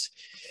Sense.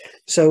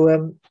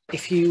 So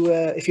if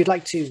you'd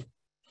like to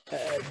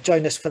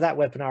join us for that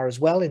webinar as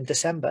well in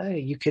December,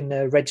 you can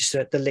register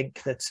at the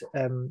link that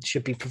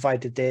should be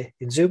provided there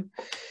in Zoom.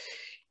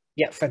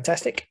 Yeah,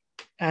 fantastic.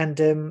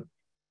 And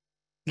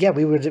yeah,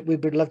 we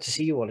would love to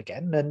see you all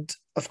again. And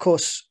of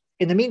course,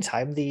 in the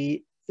meantime,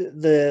 the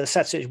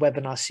SatSearch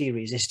webinar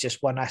series is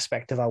just one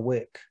aspect of our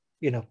work,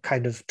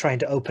 kind of trying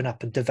to open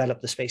up and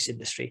develop the space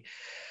industry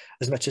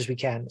as much as we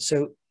can.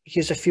 So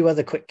here's a few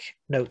other quick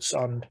notes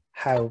on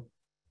how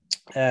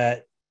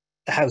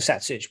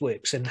SatSearch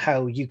works and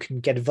how you can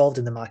get involved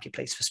in the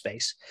marketplace for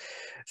space.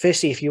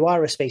 Firstly, if you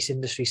are a space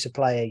industry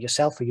supplier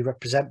yourself, or you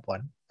represent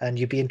one, and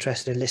you'd be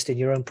interested in listing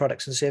your own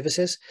products and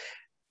services,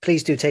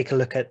 please do take a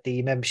look at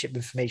the membership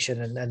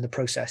information and the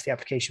process, the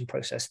application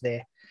process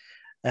there,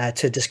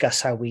 to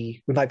discuss how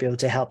we might be able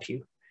to help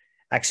you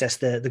access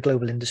the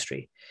global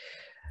industry.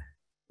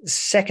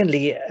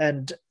 Secondly,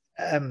 and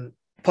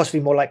possibly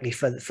more likely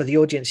for the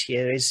audience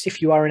here, is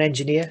if you are an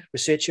engineer,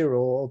 researcher,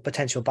 or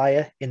potential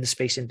buyer in the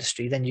space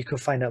industry, then you can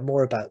find out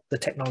more about the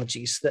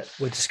technologies that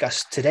were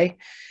discussed today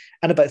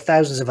and about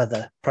thousands of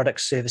other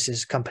products,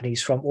 services,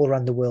 companies from all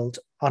around the world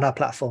on our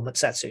platform at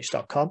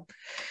satsearch.com.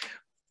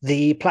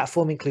 The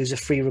platform includes a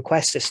free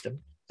request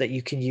system that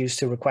you can use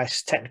to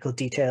request technical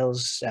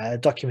details,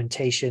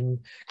 documentation,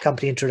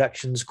 company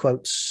introductions,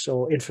 quotes,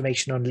 or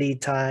information on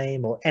lead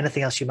time, or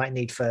anything else you might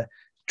need for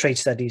trade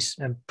studies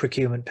and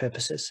procurement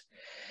purposes.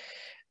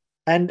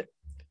 And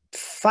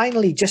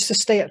finally, just to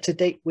stay up to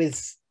date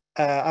with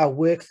our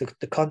work,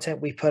 the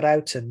content we put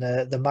out, and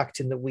the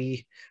marketing that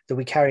we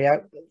carry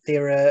out,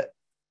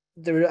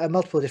 there are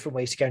multiple different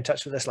ways to get in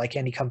touch with us, like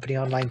any company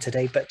online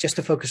today, but just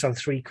to focus on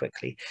three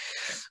quickly.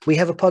 We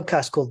have a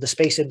podcast called The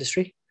Space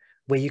Industry,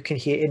 where you can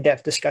hear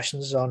in-depth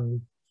discussions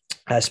on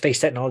space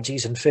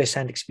technologies and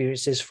first-hand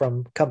experiences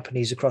from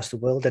companies across the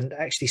world. And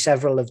actually,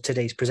 several of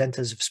today's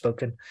presenters have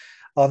spoken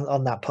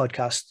on that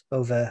podcast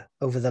over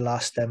the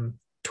last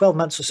 12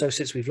 months or so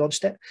since we've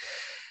launched it.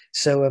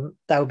 So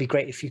that would be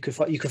great if you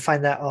could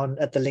find that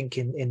at the link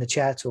in the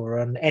chat, or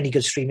on any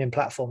good streaming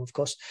platform, of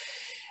course.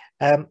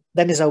 Then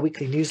there's our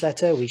weekly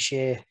newsletter. We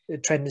share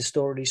trending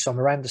stories from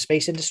around the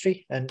space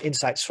industry and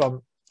insights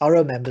from our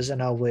own members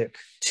and our work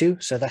too.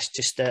 So that's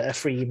just a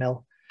free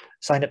email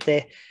sign up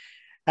there.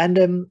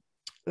 And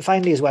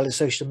finally, as well as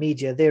social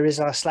media, there is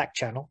our Slack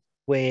channel,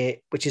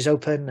 which is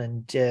open,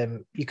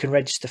 and you can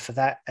register for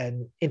that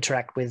and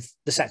interact with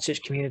the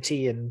SatSearch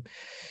community and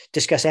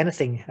discuss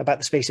anything about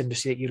the space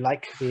industry that you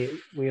like.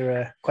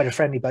 We're quite a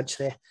friendly bunch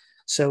there.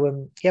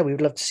 So yeah, we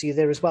would love to see you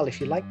there as well if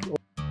you like.